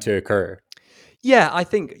just going to occur. Yeah, I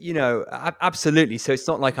think, absolutely. So it's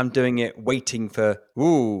not like I'm doing it waiting for,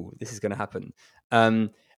 ooh, this is going to happen.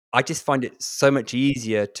 Um, I just find it so much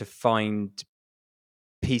easier to find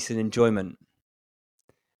peace and enjoyment.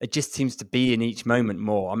 It just seems to be in each moment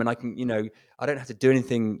more. I mean, I don't have to do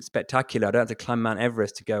anything spectacular. I don't have to climb Mount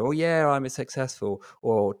Everest to go, oh yeah, I'm successful,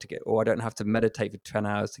 or I don't have to meditate for 10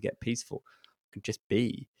 hours to get peaceful. I can just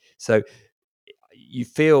be. So you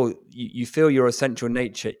feel your essential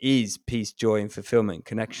nature is peace, joy, and fulfillment,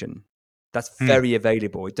 connection. That's Hmm. very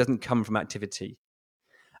available. It doesn't come from activity.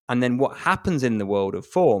 And then what happens in the world of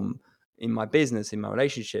form, in my business, in my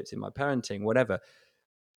relationships, in my parenting, whatever,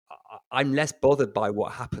 I'm less bothered by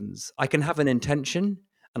what happens. I can have an intention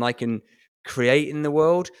and I can create in the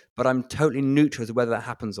world, but I'm totally neutral to whether that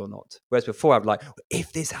happens or not. Whereas before, I'm like,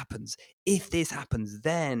 if this happens,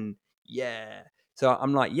 then yeah. So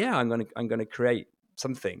I'm like, yeah, I'm gonna create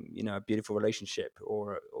something, a beautiful relationship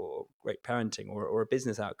or great parenting or a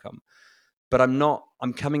business outcome. But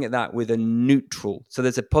I'm coming at that with a neutral. So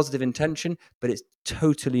there's a positive intention, but it's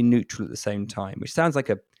totally neutral at the same time, which sounds like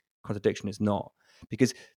a contradiction. It's not,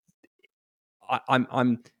 because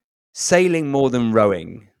I'm sailing more than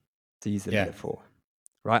rowing, to use the Yeah. metaphor,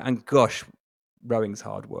 right? And gosh, rowing's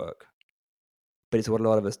hard work, but it's what a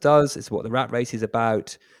lot of us does. It's what the rat race is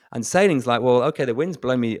about. And sailing's like, well, okay, the wind's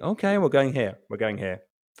blowing me. Okay, we're going here. We're going here.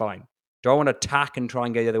 Fine. Do I want to tack and try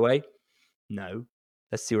and go the other way? No.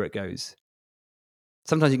 Let's see where it goes.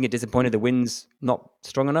 Sometimes you can get disappointed the wind's not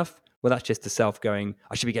strong enough. Well, that's just the self going,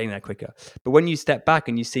 I should be getting there quicker. But when you step back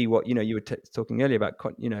and you see what, you were talking earlier about,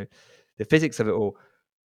 the physics of it all,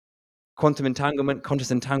 quantum entanglement,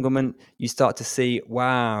 conscious entanglement, you start to see,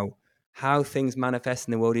 wow, how things manifest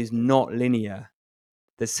in the world is not linear.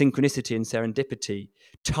 There's synchronicity and serendipity.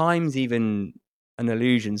 Time's even an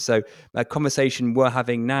illusion. So a conversation we're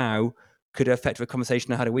having now could affect a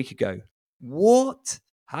conversation I had a week ago. What?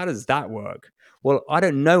 How does that work? Well, I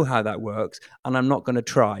don't know how that works, and I'm not going to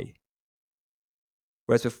try.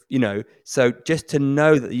 Whereas, so just to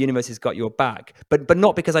know that the universe has got your back, but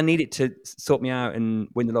not because I need it to sort me out and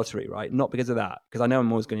win the lottery, right? Not because of that, because I know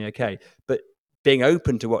I'm always going to be okay. But being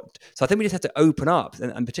open to what, so I think we just have to open up,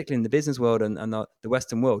 and particularly in the business world and the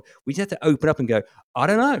Western world, we just have to open up and go, I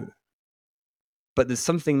don't know, but there's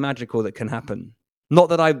something magical that can happen. Not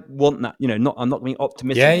that I want that, I'm not being Yeah,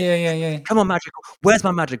 optimistic. yeah, yeah, yeah. Come on, magical. Where's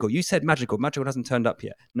my magical? You said magical. Magical hasn't turned up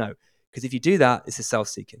yet. No, because if you do that, it's a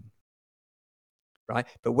self-seeking. Right?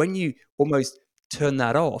 But when you almost turn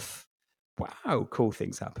that off, wow, cool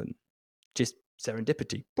things happen. Just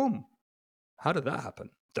serendipity. Boom. How did that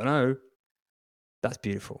happen? Don't know. That's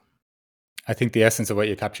beautiful. I think the essence of what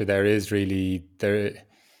you captured there is really there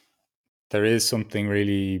is something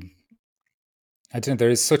really, I don't know, there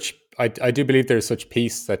is such, I do believe there's such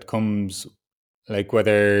peace that comes, like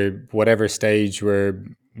whatever stage we're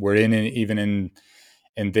in, even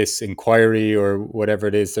in this inquiry or whatever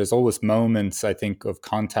it is, there's always moments, I think, of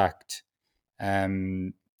contact,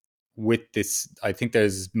 um with this. I think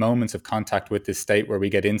there's moments of contact with this state where we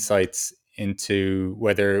get insights into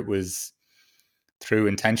whether it was through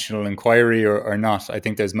intentional inquiry or not. I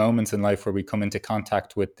think there's moments in life where we come into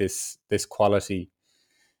contact with this quality,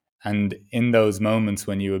 and in those moments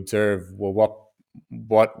when you observe, well,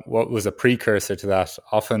 what was a precursor to that,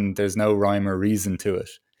 often there's no rhyme or reason to it.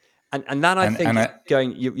 And that I think is I,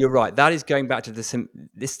 going. You're right. That is going back to this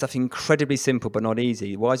stuff incredibly simple but not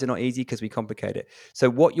easy. Why is it not easy? Because we complicate it. So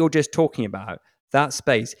what you're just talking about, that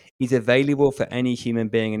space is available for any human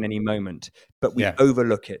being in any moment, but we yeah,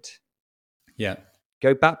 overlook it. yeah.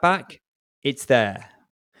 Go back. It's there.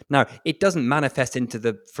 Now, it doesn't manifest into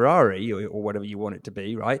the Ferrari or whatever you want it to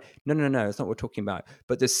be, right? No. That's not what we're talking about.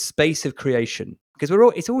 But the space of creation, because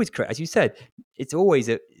it's always, as you said, it's always,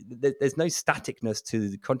 there's no staticness to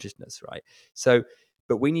the consciousness, right? So,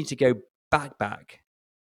 but we need to go back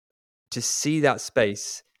to see that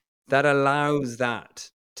space that allows that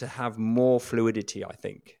to have more fluidity, I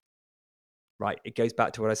think. Right, it goes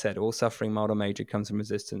back to what I said. All suffering, mild or major, comes from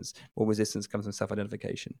resistance. All resistance comes from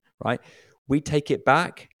self-identification. Right, we take it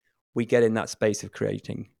back. We get in that space of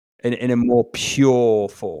creating in a more pure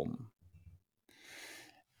form.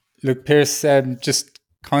 Look, Piers, just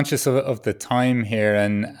conscious of the time here,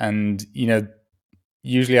 and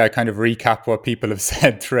usually I kind of recap what people have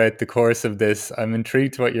said throughout the course of this. I'm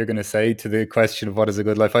intrigued to what you're going to say to the question of what is a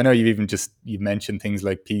good life. I know you've mentioned things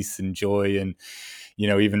like peace and joy, and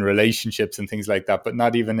even relationships and things like that, but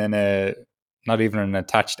not even an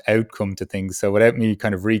attached outcome to things. So without me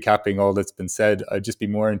kind of recapping all that's been said, I'd just be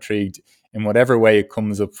more intrigued in whatever way it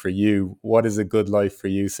comes up for you. What is a good life for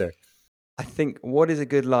you, sir? I think what is a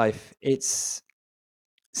good life? It's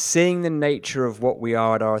seeing the nature of what we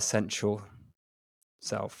are at our essential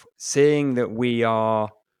self, seeing that we are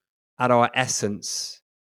at our essence,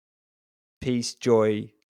 peace, joy,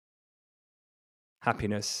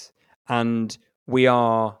 happiness, and we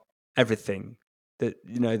are everything. That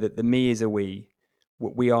the me is a we.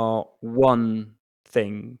 We are one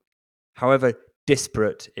thing. However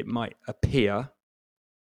disparate it might appear,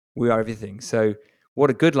 we are everything. So what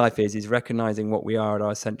a good life is recognizing what we are at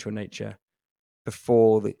our essential nature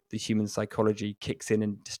before the human psychology kicks in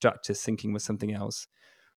and distracts us thinking we're something else.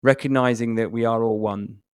 Recognizing that we are all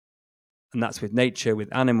one. And that's with nature,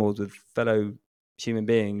 with animals, with fellow human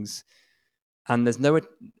beings. And there's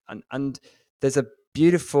and there's a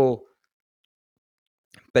beautiful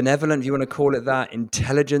benevolent, you want to call it that,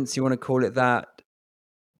 intelligence, you want to call it that,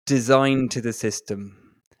 design to the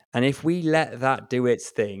system. And if we let that do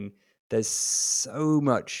its thing, there's so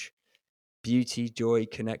much beauty, joy,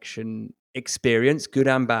 connection, experience, good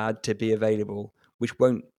and bad, to be available, which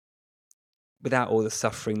won't, without all the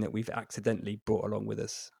suffering that we've accidentally brought along with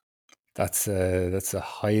us. That's a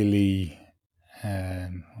highly,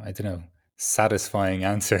 I don't know, satisfying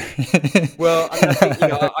answer. Well, I mean, I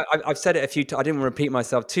think I've said it a few times. I didn't want to repeat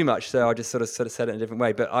myself too much, so I just sort of said it in a different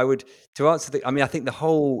way. But I would, to answer I mean, I think the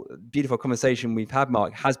whole beautiful conversation we've had,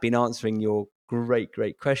 Mark, has been answering your great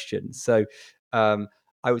question. So I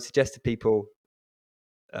would suggest to people,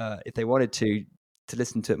 if they wanted to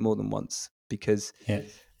listen to it more than once, because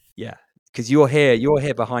because you're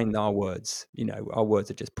here behind our words. Our words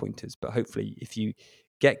are just pointers, but hopefully, if you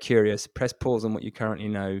get curious, press pause on what you currently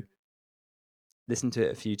know. Listen to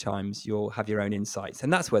it a few times, you'll have your own insights.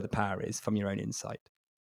 And that's where the power is, from your own insight.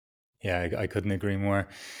 Yeah, I couldn't agree more.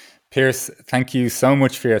 Piers, thank you so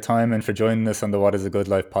much for your time and for joining us on the What is a Good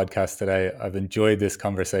Life podcast today. I've enjoyed this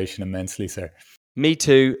conversation immensely, sir. Me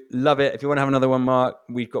too. Love it. If you want to have another one, Mark,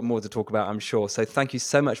 we've got more to talk about, I'm sure. So thank you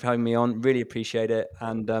so much for having me on. Really appreciate it.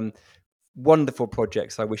 And wonderful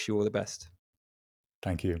projects. I wish you all the best.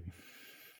 Thank you.